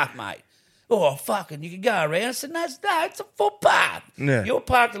footpath, mate. Oh, fucking, you can go around. I said, no, it's a footpath. Yeah. You're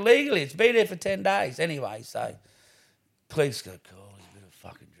parked illegally. It's been there for 10 days anyway. So police got called. There's a bit of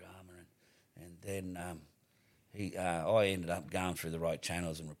fucking drama. And then I ended up going through the right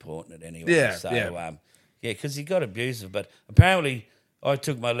channels and reporting it anyway. Yeah, so, because he got abusive. But apparently I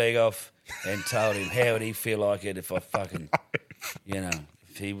took my leg off and told him how would he feel like it if I fucking,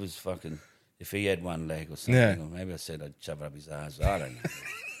 if he was fucking, if he had one leg or something. Yeah. Or maybe I said I'd shove it up his ass. I don't know.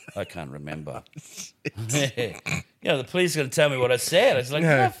 I can't remember. The police are going to tell me what I said. It's like,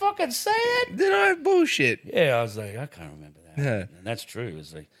 did I fucking say that? Did I? Bullshit. Yeah, I was like, I can't remember that. Yeah. And that's true.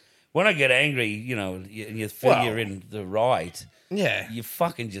 It's like, when I get angry, you feel you're in the right. Yeah. You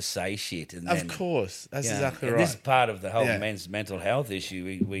fucking just say shit. And then, of course. That's exactly right. This is part of the whole men's mental health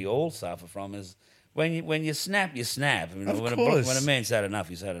issue we all suffer from is when you snap, you snap. I mean, when a man's had enough,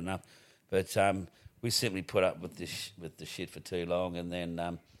 he's had enough. But we simply put up with the shit for too long, and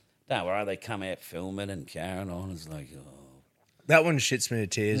then don't worry, they come out filming and carrying on. It's like, that one shits me to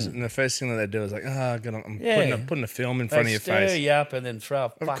tears. And the first thing that they do is like, I'm putting a film in front of your face. Stir you up and then throw a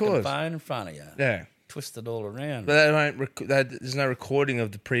fucking phone in front of you. Yeah. Twist it all around. But there's no recording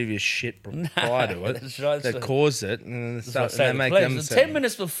of the previous shit prior to it. That's right. That caused it. And they make them 10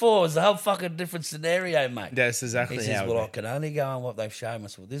 minutes before is a whole fucking different scenario, mate. That's exactly how it says, I can only go on what they've shown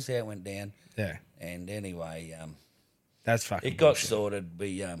us. Well, this is how it went down. Yeah. And anyway, that's fucking it got sorted.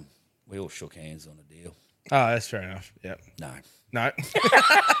 We all shook hands on a deal. Oh, that's fair enough. Yep. No.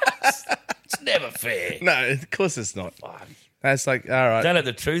 It's never fair. No, of course it's not. That's like, all right. Don't let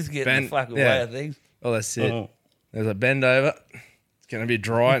the truth get in the fucking way of things. Well, that's it. There's a bend over. It's going to be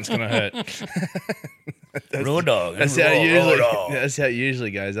dry and it's going to hurt. Raw dog. That's how it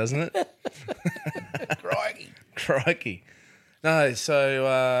usually goes, doesn't it? Crikey. No,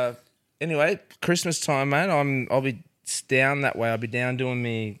 so anyway, Christmas time, mate. I'll be down that way. I'll be down doing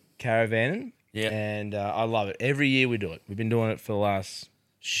me caravanning. Yeah. And I love it. Every year we do it. We've been doing it for the last,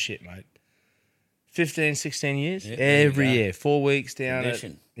 15, 16 years. Yeah, every year. 4 weeks down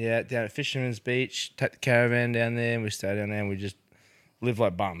at Fisherman's Beach. Take the caravan down there and we stay down there and we just live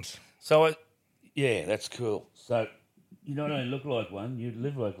like bums. So, that's cool. So, you not only look like one, you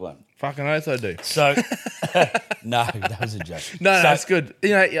live like one. Fucking oath I do. So, no, that was a joke. No, that's good. You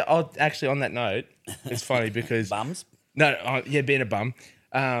know, I'll actually, on that note, it's funny because... Bums? No, being a bum.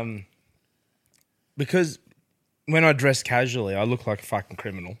 Because when I dress casually, I look like a fucking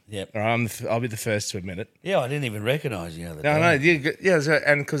criminal. Yep. I'll be the first to admit it. Yeah, I didn't even recognise you the other day. No, yeah,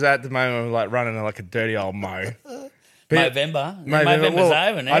 and because at the moment I'm like running like a dirty old mo. November's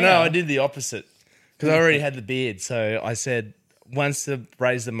over now. I know, I did the opposite because I already had the beard. So I said, once to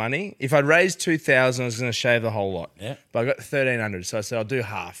raise the money, if I'd raised 2,000, I was going to shave the whole lot. Yeah. But I got 1,300, so I said I'll do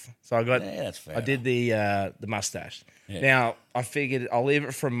half. So I got, that's fair I did the mustache. Yeah. Now I figured I'll leave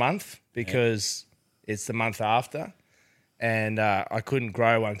it for a month because it's the month after, and I couldn't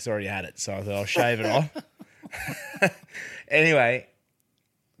grow one because I already had it. So I thought I'll shave it off. Anyway,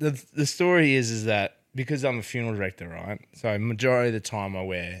 the story is that because I'm a funeral director, right? So majority of the time I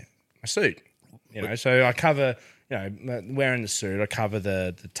wear a suit, so I cover, wearing the suit, I cover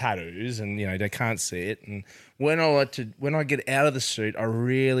the tattoos and, they can't see it. And when I get out of the suit, I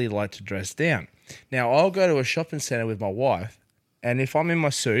really like to dress down. Now I'll go to a shopping centre with my wife, and if I'm in my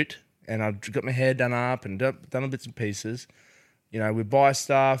suit and I've got my hair done up and done the bits and pieces, we buy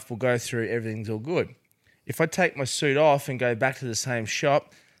stuff, we'll go through, everything's all good. If I take my suit off and go back to the same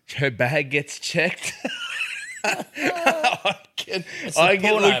shop, her bag gets checked. I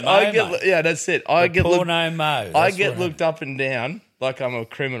get looked up and down like I'm a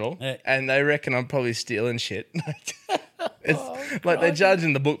criminal, and they reckon I'm probably stealing shit. They're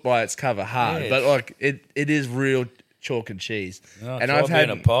judging the book by its cover hard, but like it is real chalk and cheese. And I've had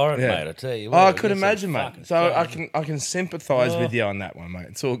a pirate, mate. I tell you, I could imagine, mate. So I can sympathise with you on that one, mate.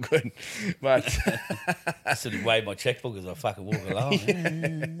 It's all good, but I sort of wave my checkbook as I fucking walk along.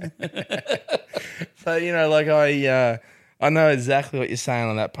 So I know exactly what you're saying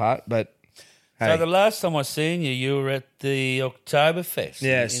on that part, but. Hey. So the last time I seen you were at the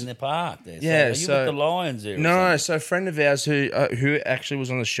Oktoberfest in the park there. So are you with the Lions there? No, so a friend of ours who actually was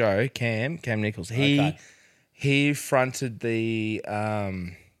on the show, Cam Nichols, he fronted the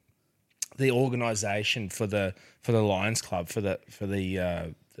organisation for the Lions Club for the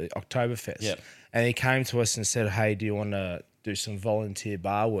Oktoberfest. Yep. And he came to us and said, "Hey, do you want to do some volunteer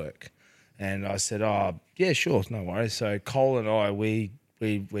bar work?" And I said, "Oh, yeah, sure, no worries." So Cole and I, we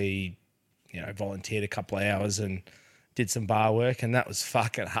volunteered a couple of hours and did some bar work, and that was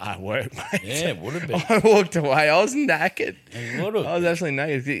fucking hard work, mate. Yeah, it would have been. I walked away. I was knackered. It would have. I was absolutely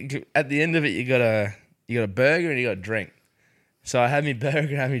knackered. At the end of it, you got a burger and you got a drink. So I had me burger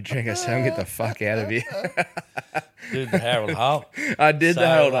and had me drink. I said, "I'm get the fuck out of here." Did the Harold Hull. I did the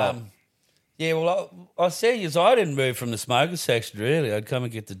Harold Hull. Yeah, well, I said you, I didn't move from the smoker section, really. I'd come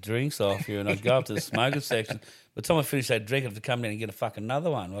and get the drinks off you, and I'd go up to the smoker section. By the time I finished that drink, I'd have to come down and get a fucking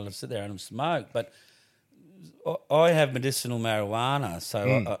another one. Well, I'd sit there and smoke. But I have medicinal marijuana,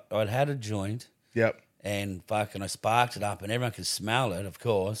 so I'd had a joint. Yep. And fucking I sparked it up, and everyone could smell it, of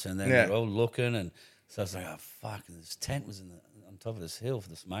course, and then they're all looking. And so I was like, oh, fuck, and this tent was on top of this hill for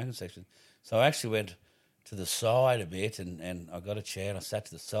the smoking section. So I actually went to the side a bit, and I got a chair and I sat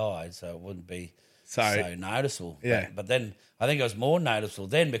to the side so it wouldn't be so noticeable. Yeah. But then I think it was more noticeable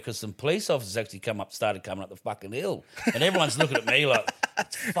then because some police officers actually started coming up the fucking hill, and everyone's looking at me like,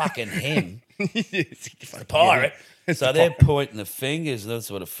 it's fucking him. It's the pirate. So they're pointing the fingers.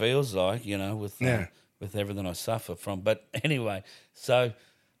 That's what it feels like, with everything I suffer from. But anyway, so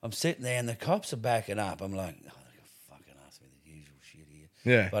I'm sitting there and the cops are backing up. I'm like, oh, they fucking ask me the usual shit here.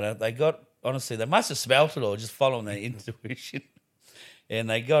 Yeah. But honestly, they must have smelt it all, just following their intuition. And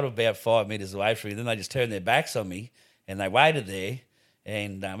they got about 5 metres away from me. Then they just turned their backs on me and they waited there.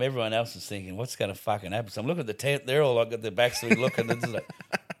 And everyone else is thinking, what's going to fucking happen? So I'm looking at the tent. They're all like got their backs to me looking. And it's like,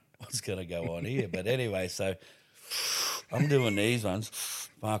 what's going to go on here? But anyway, so I'm doing these ones.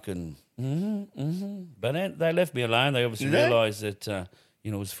 Fucking, But then they left me alone. They obviously realised that,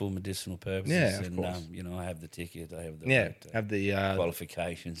 it was for medicinal purposes. Yeah, of course. I have the ticket. I have the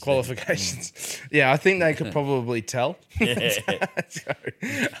qualifications. Qualifications. Yeah, I think they could probably tell. Yeah.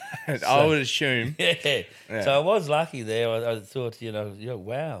 I would assume. Yeah. So I was lucky there. I thought,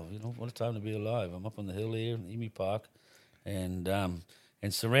 wow, what a time to be alive. I'm up on the hill here in Emu Park, and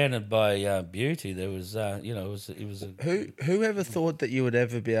surrounded by beauty. There was, it was a. Whoever thought that you would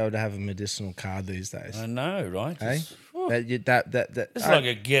ever be able to have a medicinal card these days? I know, right? Hey? It's It's like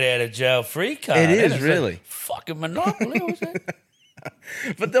a get out of jail free card. It is, it's really. like fucking monopoly. Was it?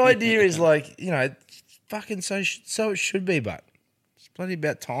 But the idea is like, fucking so it should be, but it's bloody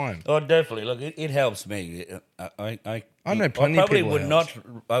about time. Oh, definitely. Look, it helps me. I know plenty of people.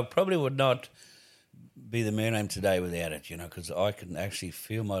 I probably would not be the man I am today without it, because I can actually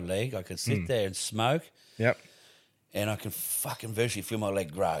feel my leg. I can sit there and smoke. Yep. And I can fucking virtually feel my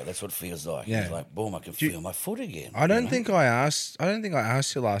leg grow. That's what it feels like. Yeah. It's like, boom, I can feel my foot again. I don't think I asked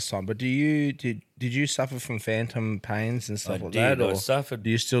you last time, but did you suffer from phantom pains and stuff like that? I suffered. Do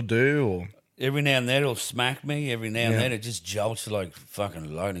you still do? Or every now and then it'll smack me. Every now and then it just jolts like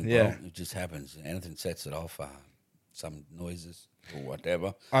fucking lightning bolt. It just happens. Anything sets it off. Some noises or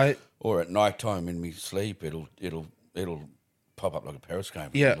whatever. Or at night time in me sleep, it'll pop up like a periscope.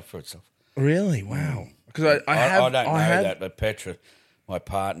 Yeah. For itself. Really? Wow. Because I don't know that, but Petra, my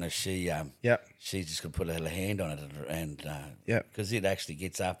partner, she's just gonna put her hand on it and because it actually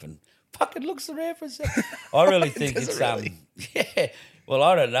gets up and fucking looks around for itself. I really think it's really? yeah. Well,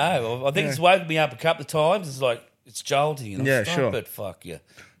 I don't know. I think it's woken me up a couple of times. It's like it's jolting. Stop it, fuck you.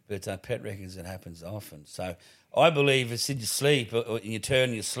 But Pet reckons it happens often. So I believe it's in your sleep, or you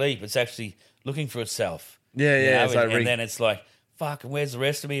turn your sleep. It's actually looking for itself. Yeah. And then it's like, fucking, where's the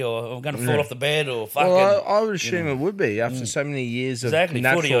rest of me? Or I'm going to fall off the bed, or fucking. Well, I would assume it would be after so many years of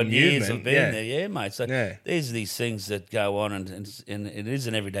natural 40 odd movement. years of being there, mate. So Yeah. there's these things that go on, and it is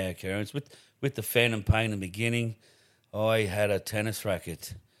an everyday occurrence. With the phantom pain in the beginning, I had a tennis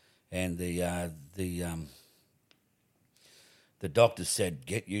racket, and the doctor said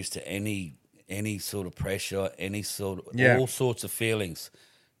get used to any sort of pressure, all sorts of feelings.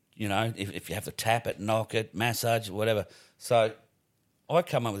 If you have to tap it, knock it, massage it, whatever. So I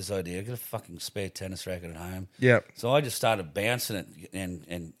come up with this idea. I got a fucking spare tennis racket at home. Yeah. So I just started bouncing it,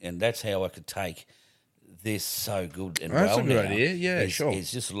 and that's how I could take this so good and That's a good now. idea. Yeah, sure.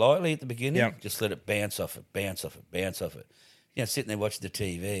 It's just lightly at the beginning. Yeah. Just let it bounce off it. Sitting there watching the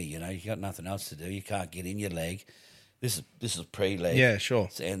TV. You got nothing else to do. You can't get in your leg. This is pre-leg. Yeah, sure.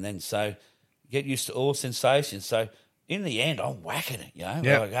 And then so get used to all sensations. So in the end, I'm whacking it. Yeah.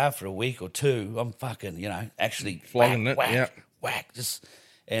 Like after a week or two, I'm fucking actually flogging it. Whack, just,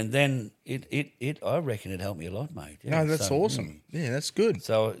 and then it I reckon it helped me a lot, mate. No, that's awesome. Yeah, that's good.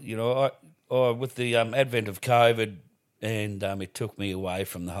 So I with the advent of COVID, and it took me away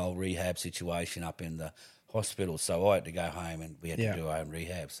from the whole rehab situation up in the hospital. So I had to go home, and we had to do our own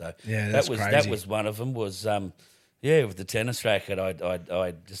rehab. So that's that crazy. was one of them. Was with the tennis racket,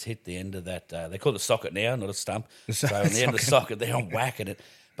 I just hit the end of that. They call it a socket now, not a stump. So on the end of the socket there, I'm whacking it.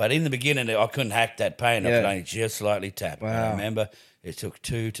 But in the beginning, I couldn't hack that pain. I could only just slightly tap. Wow. I remember it took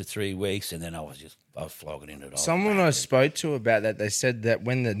 2 to 3 weeks, and then I was flogging into it. Someone I spoke to about that, they said that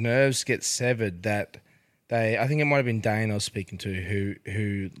when the nerves get severed, that I think it might have been Dane I was speaking to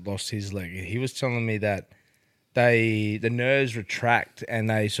who lost his leg. He was telling me that the nerves retract and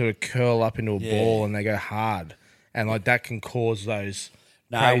they sort of curl up into a ball and they go hard, and like that can cause those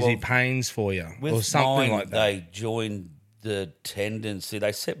crazy pains for you or something like that. They joined the tendons. See,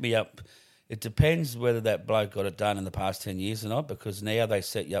 they set me up. It depends whether that bloke got it done in the past 10 years or not, because now they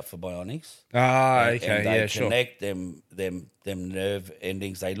set you up for bionics. Okay, and sure. Connect them nerve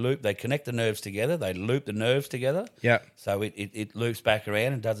endings. They connect the nerves together. They loop the nerves together. Yeah. So it loops back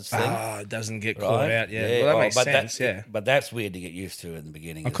around and does its thing. It doesn't get caught out. Yeah. Yeah. Well, that makes sense. But that's weird to get used to in the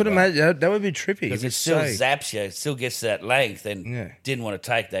beginning. I could imagine that would be trippy because it still zaps you. It still gets to that length, and didn't want to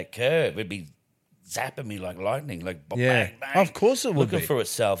take that curve. It'd be zapping me like lightning, like bang, bang. Of course it would looking be. for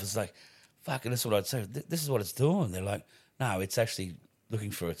itself. It's like, fucking, that's what I'd say. This is what it's doing. They're like, no, it's actually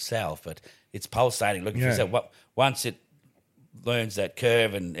looking for itself, but it's pulsating, looking for itself. Once it learns that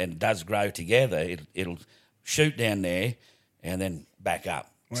curve and does grow together, it'll shoot down there and then back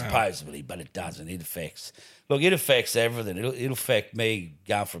up, supposedly, but it doesn't. It affects everything. It'll affect me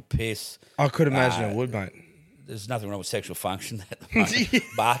going for a piss. I could imagine it would, mate. There's nothing wrong with sexual function at the moment,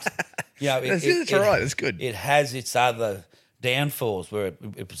 but that's all right. It's good. It has its other downfalls where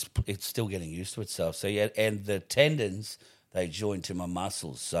it's still getting used to itself. So and the tendons, they join to my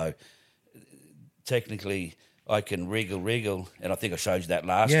muscles. So technically, I can wriggle, and I think I showed you that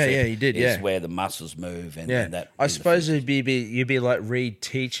last Yeah, trip. yeah, you did, Is yeah. where the muscles move, and that. I suppose you'd be like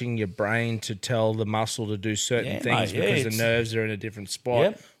reteaching your brain to tell the muscle to do certain things because the nerves are in a different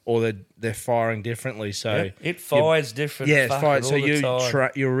spot, or they're firing differently. So it fires different. Yeah, it's fired. So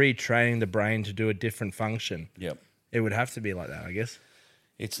you're retraining the brain to do a different function. Yep, it would have to be like that, I guess.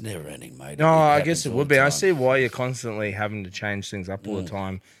 It's never ending, mate. No, I guess it would be. I see why you're constantly having to change things up all the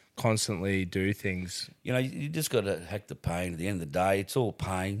time. Constantly do things. You know, you just got to hack the pain. At the end of the day, it's all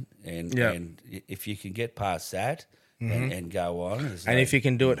pain, and if you can get past that and go on, and if you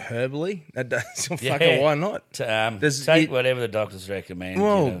can do it herbally, that does fucking why not? Take whatever the doctors recommend.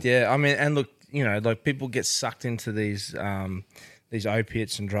 Well, I mean, and look, like people get sucked into these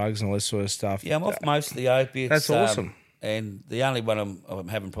opiates and drugs and all this sort of stuff. Yeah, I'm off most of the opiates. That's awesome. And the only one I'm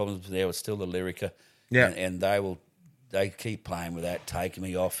having problems with there is still the Lyrica. Yeah, and they keep playing with that, taking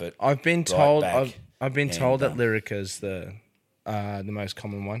me off it. I've been told I've been told that Lyrica is the most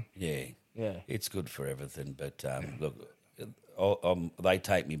common one. Yeah, it's good for everything. But look, they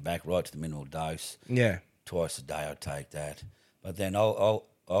take me back right to the minimal dose. Yeah, twice a day I take that, but then I'll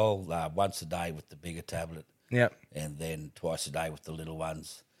once a day with the bigger tablet. Yeah, and then twice a day with the little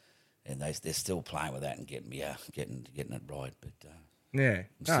ones, and they're still playing with that and getting me getting it right. But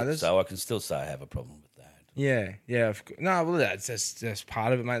so I can still say I have a problem with that. Yeah. No, well, that's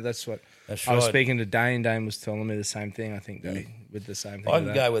part of it, mate. That's what That's I was right. speaking to Dane. Dane was telling me the same thing. I think with the same thing. I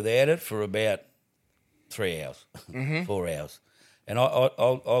can go without it for about 3 hours, 4 hours, and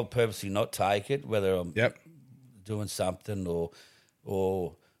I'll purposely not take it, whether I'm doing something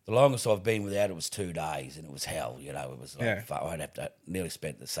or the longest I've been without it was 2 days, and it was hell. It was like I'd have to nearly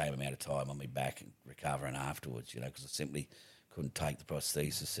spend the same amount of time on my back and recovering afterwards. Because I simply couldn't take the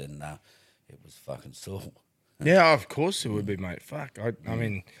prosthesis, and it was fucking sore. Yeah, of course it would be, mate. Fuck, I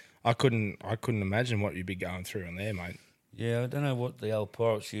mean, I couldn't imagine what you'd be going through on there, mate. Yeah, I don't know what the old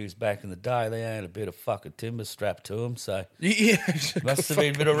pirates used back in the day. They had a bit of fucking timber strapped to them, so must have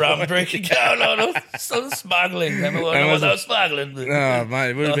been a bit of rum drinking going on. Some smuggling. Remember what they were smuggling? No,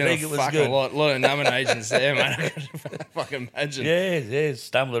 mate, it would have been a lot of numbing agents there, mate. I could fucking imagine. Yeah,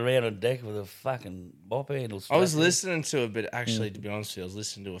 stumbling around on deck with a fucking mop handle. I was listening to a bit, actually, to be honest with you, I was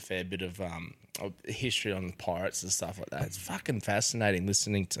listening to a fair bit of history on pirates and stuff like that. It's fucking fascinating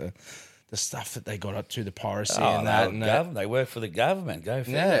listening to the stuff that they got up to, the piracy and that. They work for the government. Go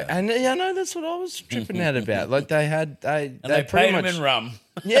for that. And no, that's what I was tripping out about. Like they paid them in rum.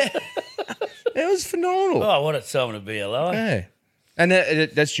 Yeah, it was phenomenal. Oh, what a time to be alive. Yeah, and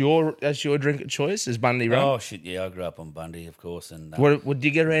that's your drink of choice is Bundy rum. Oh shit, yeah, I grew up on Bundy, of course. And what did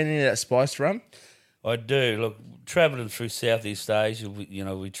you get around any of that spiced rum? I do. Look, travelling through Southeast Asia,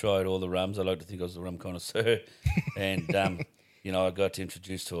 we tried all the rums. I like to think I was the rum connoisseur, and. I got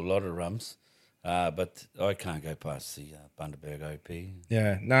introduced to a lot of rums, but I can't go past the Bundaberg OP.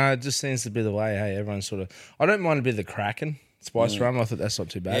 Yeah, no, it just seems to be the way. Hey, everyone's sort of. I don't mind a bit of the Kraken spiced rum. I thought that's not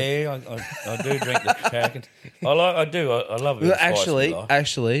too bad. Yeah, I do drink the Kraken. I love it. Well,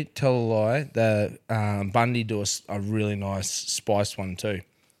 actually, tell a lie. The Bundy do a really nice spiced one too.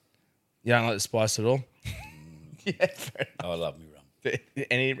 You don't like the spice at all? Yeah, fair enough. I love me rum.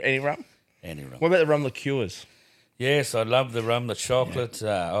 Any rum? Any rum. What about the rum liqueurs? Yes, I love the rum, the chocolate.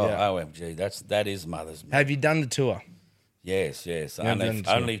 OMG, that is mother's milk. Have you done the tour? Yes.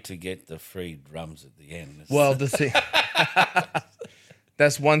 Only to get the free drums at the end. Well, the thing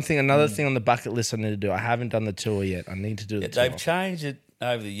that's one thing. Another thing on the bucket list I need to do. I haven't done the tour yet. I need to do the tour. They've changed it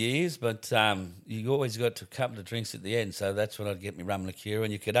over the years, but you always got a couple of drinks at the end. So that's when I'd get me rum liqueur,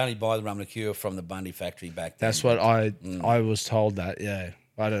 and you could only buy the rum liqueur from the Bundy factory back then. That's what I was told. That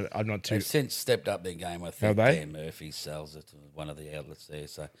I'm not too. They've since stepped up their game. I think Dan Murphy sells it to one of the outlets there.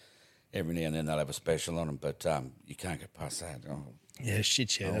 So every now and then they'll have a special on them, but you can't get past that. Oh. Yeah,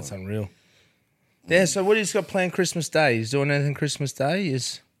 shit, yeah, that's unreal. Yeah, so what he's got planned Christmas Day? He's doing anything Christmas Day?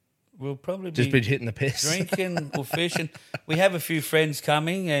 We'll probably just be hitting the piss, drinking or fishing. We have a few friends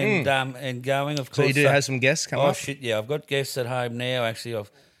coming and going. Of course, so you do have some guests coming. Oh shit, yeah, I've got guests at home now. Actually,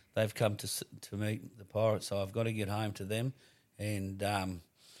 they've come to meet the pirates, so I've got to get home to them and.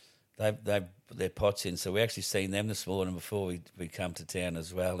 They've put their pots in, so we actually seen them this morning before we come to town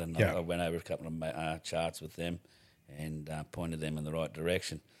as well, and I went over a couple of charts with them and pointed them in the right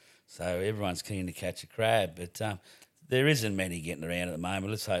direction. So everyone's keen to catch a crab, but there isn't many getting around at the moment.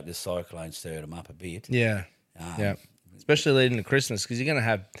 Let's hope this cyclone stirred them up a bit. Yeah, especially leading to Christmas, because you're going to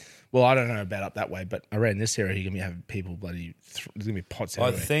have. Well, I don't know about up that way, but around this area, you're going to be having people bloody. There's going to be pots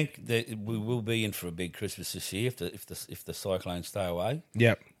everywhere. I think that we will be in for a big Christmas this year if the cyclones stay away.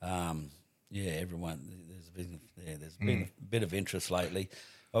 Yep. Everyone. There's been a bit of interest lately.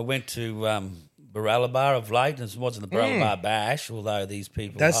 I went to Barralabar of late, and it wasn't the Barralabar Bash, although these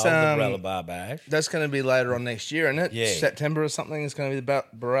people hold the Barralabar Bash. That's going to be later on next year, isn't it? Yeah. September or something is going to be the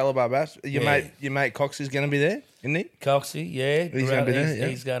Barralabar Bash. Your mate Coxie's going to be there, isn't he? Coxie, yeah. He's going to be there,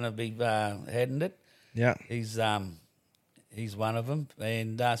 He's going to be heading it. Yeah. He's one of them.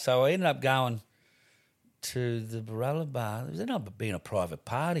 And so I ended up going to the Barralabar. It ended up being a private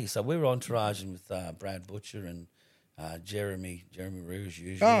party. So we were entouraging with Brad Butcher and Jeremy Rouge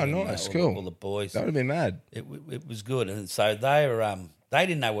usually. Oh, nice, cool. All the boys. That would have been mad. It was good. And so they were, they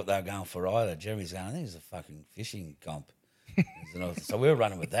didn't know what they were going for either. Jeremy's going, I think it's a fucking fishing comp. So we were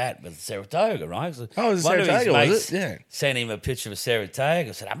running with that, with Saratoga, right? So it was Saratoga, was it? Yeah. Sent him a picture of a Saratoga.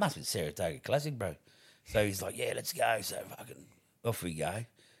 I said, I must be Saratoga Classic, bro. So he's like, yeah, let's go. So fucking off we go.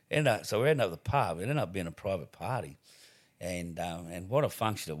 So we ended up at the pub. It ended up being a private party. And what a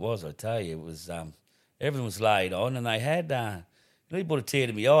function it was, I tell you. It was everything was laid on, and they had it really brought a tear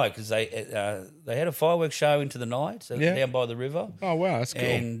to my eye because they had a fireworks show into the night, down by the river. Oh wow, that's cool.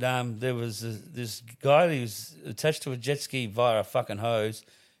 And there was this guy who was attached to a jet ski via a fucking hose,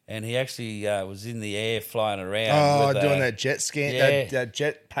 and he actually was in the air flying around. Doing that jet ski, that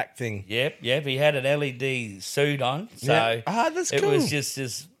jet pack thing. Yep. He had an LED suit on, so that's cool. It was just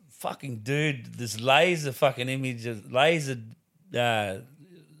this fucking dude, this laser fucking image of laser.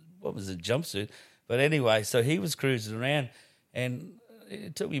 What was it, jumpsuit? But anyway, so he was cruising around, and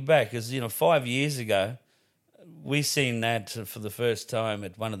it took me back because 5 years ago, we seen that for the first time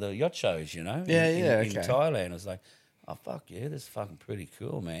at one of the yacht shows. In Thailand. I was like, oh fuck yeah, this is fucking pretty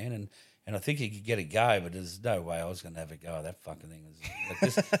cool, man. And I think he could get a go, but there's no way I was going to have a go at that fucking thing.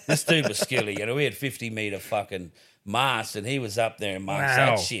 This dude was skilly. We had 50-meter fucking mast, and he was up there and marked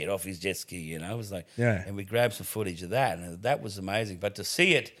that shit off his jet ski. It was like, and we grabbed some footage of that, and that was amazing. But to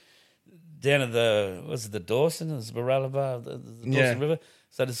see it down at the Dawson, it was Barralabar, the Dawson River.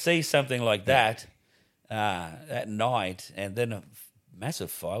 So to see something like that at night, and then a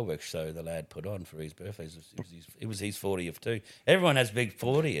massive fireworks show the lad put on for his birthday. It was his 40th too. Everyone has big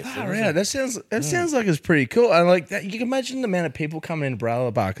 40th. Oh, yeah, that sounds like it's pretty cool. And like that, you can imagine the amount of people coming in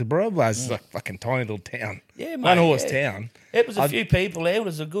Barralabar, because Barralabar is like a fucking tiny little town. Yeah, mate. One horse town. It was a few people there. It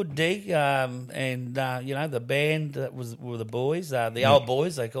was a good dig. And the band were the boys, the old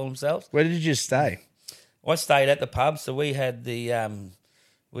boys, they call themselves. Where did you stay? I stayed at the pub, so we had the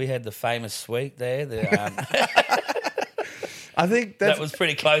famous suite there. I think that was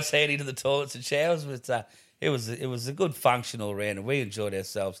pretty close handy to the toilets and showers, but it was a good function all around, and we enjoyed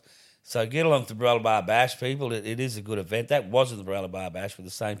ourselves. So get along to the Barralabar Bash, people. It is a good event. That wasn't the Barralabar Bash, but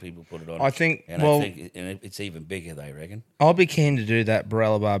the same people put it on. I think it's even bigger, they reckon. I'll be keen to do that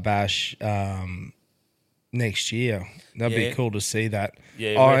Barralabar Bash next year. That'd be cool to see that.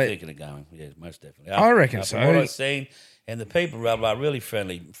 Yeah, we're thinking of going. Yeah, most definitely. I reckon so. What I've seen. And the people are really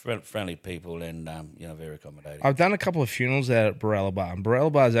friendly people, and very accommodating. I've done a couple of funerals out at Barralabar, and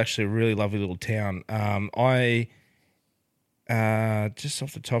Barralabar is actually a really lovely little town. I just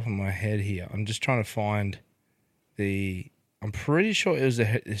off the top of my head here, I'm just trying to find I'm pretty sure it was a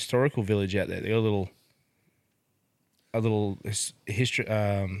historical village out there. They got a little history,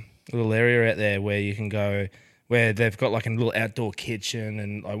 little area out there where you can go, where they've got like a little outdoor kitchen,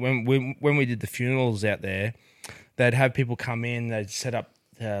 and like when we did the funerals out there, they'd have people come in, they'd set up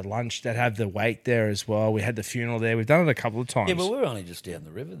lunch, they'd have the wake there as well. We had the funeral there. We've done it a couple of times. Yeah, but we're only just down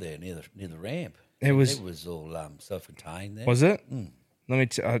the river there, near the ramp. It was all self-contained there. Was it? Mm.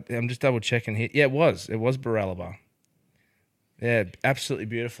 I'm just double checking here. Yeah, it was. It was Barralabar. Yeah, absolutely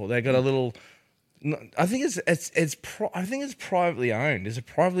beautiful. They got a little. I think it's privately owned. There's a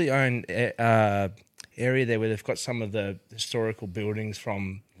privately owned area there where they've got some of the historical buildings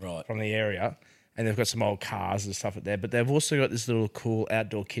from the area. And they've got some old cars and stuff out there, but they've also got this little cool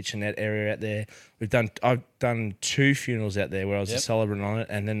outdoor kitchenette area out there. I've done 2 funerals out there where I was a celebrant on it,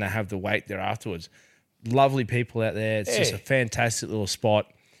 and then they have the wake there afterwards. Lovely people out there. It's just a fantastic little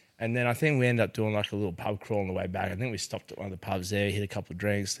spot. And then I think we ended up doing like a little pub crawl on the way back. I think we stopped at one of the pubs there, hit a couple of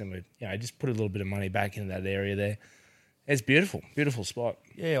drinks, then we just put a little bit of money back into that area there. It's beautiful, beautiful spot.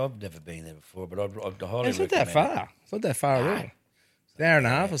 Yeah, I've never been there before, but I'd highly recommend it. It's not that far. It's not that far at all. An hour and a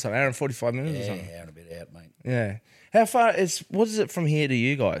half or something, hour and 45 minutes or something. Yeah, hour and a bit out, mate. Yeah. How far what is it from here to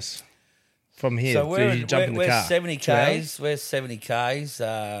you guys? From here, so you jump in the car? 70 Ks. We're 70 Ks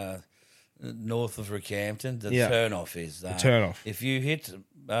north of Rockhampton. The turn-off is... the turn-off. If you hit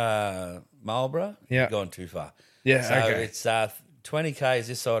Marlborough, you've gone too far. Yeah, so it's 20 Ks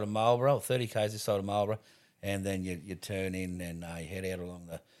this side of Marlborough, 30 Ks this side of Marlborough, and then you turn in and you head out along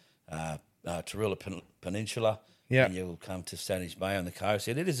the Tarilla Peninsula. Yeah, and you'll come to Stanage Bay on the coast.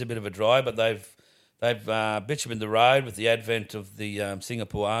 And it is a bit of a drive, but they've They've bitumened the road with the advent of the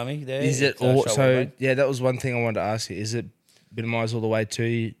Singapore Army there. Is it also? Yeah, that was one thing I wanted to ask you. Is it bitumised all the way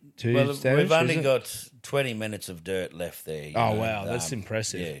to Stanage? We've only got 20 minutes of dirt left there. Oh, wow. That's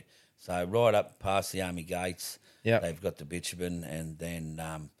impressive. Yeah. So right up past the Army gates, they've got the bitumen and then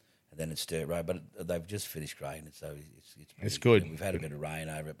it's dirt road. But they've just finished grading it, so it's good. We've had a bit of rain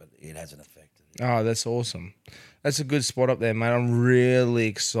over it, but it hasn't affected it. Oh, that's awesome. That's a good spot up there, mate. I'm really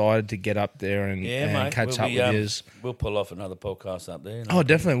excited to get up there and catch up with you. We'll pull off another podcast up there. Oh,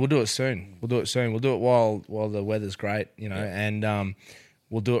 definitely. We'll do it soon. We'll do it while the weather's great, and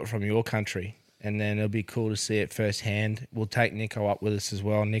we'll do it from your country. And then it'll be cool to see it firsthand. We'll take Nico up with us as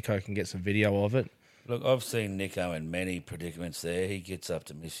well. Nico can get some video of it. Look, I've seen Nico in many predicaments there. He gets up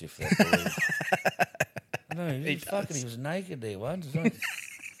to mischief. That I know, he was naked there once.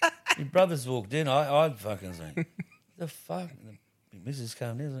 Your brothers walked in. I'd fucking say, the fuck? The missus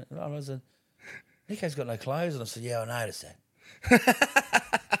came in. I said, Nico's got no clothes. And I said, yeah, I noticed that.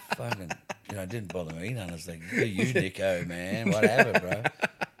 Fucking, it didn't bother me none. I was like, you Nico, man. Whatever, bro.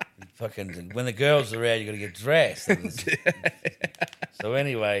 Fucking, when the girls are around, you got to get dressed. So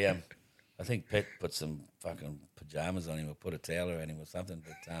anyway, I think Pet put some fucking pajamas on him or put a towel around him or something.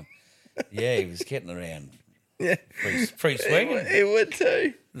 But he was getting around. Yeah, free swinging. He would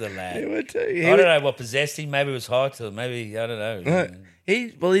too. The lad. He would too. I don't know what possessed him. Maybe it was hot, or maybe I don't know.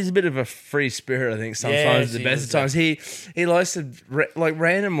 He's a bit of a free spirit. I think sometimes the best of times he likes to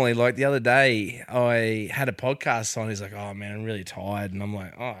randomly. Like the other day, I had a podcast on. He's like, "Oh man, I'm really tired," and I'm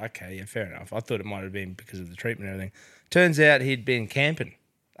like, "Oh, okay, yeah, fair enough." I thought it might have been because of the treatment and everything. Turns out he'd been camping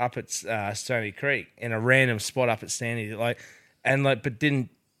up at Stony Creek in a random spot up at Stanage, but didn't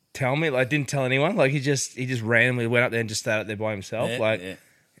tell me, didn't tell anyone. Like he just randomly went up there and just stayed up there by himself,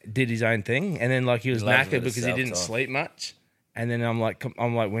 did his own thing, and then he was knackered because he didn't sleep much. And then I'm like, come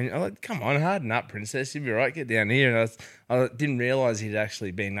on, harden up, princess, you'll be right, get down here. And I didn't realise he'd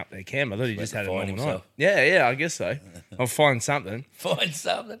actually been up there camping. I thought he just had a normal night. Yeah, I guess so. I'll find something. Find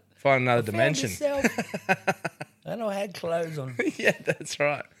another dimension. I know I had clothes on. Yeah, that's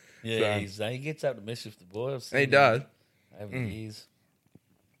right. Yeah, so, he gets up to mischief the boy. He does. Over the years.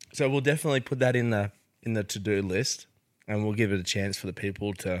 So we'll definitely put that in the to-do list, and we'll give it a chance for the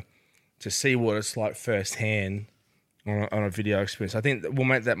people to see what it's like firsthand on a video experience. I think we'll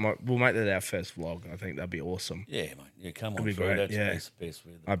make that our first vlog. I think that'd be awesome. Yeah, mate. Yeah, come on. That'd be great. That's the best.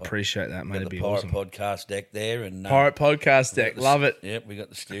 I appreciate that, mate. It'd be awesome. Pirate Podcast deck there. And Pirate Podcast deck. Love it. Yep, we got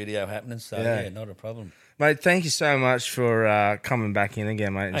the studio happening, so not a problem. Mate, thank you so much for coming back in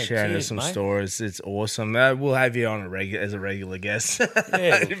again, mate, and sharing us some stories. It's awesome. We'll have you on as a regular guest.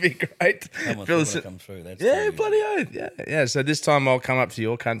 Yeah, it'd be great. Come through. That's bloody oath. Yeah. So this time I'll come up to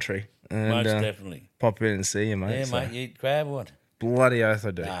your country and most definitely pop in and see you, mate. Yeah, mate. You eat crab or what? Bloody oath,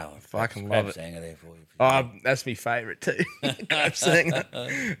 I do. No, fucking love it. Crab there for you. Oh, that's my favourite too. Crab singer.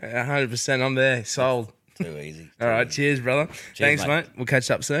 100%. I'm there. Sold. Too easy. All right. Cheers, brother. Thanks, mate. We'll catch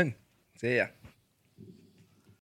up soon. See ya.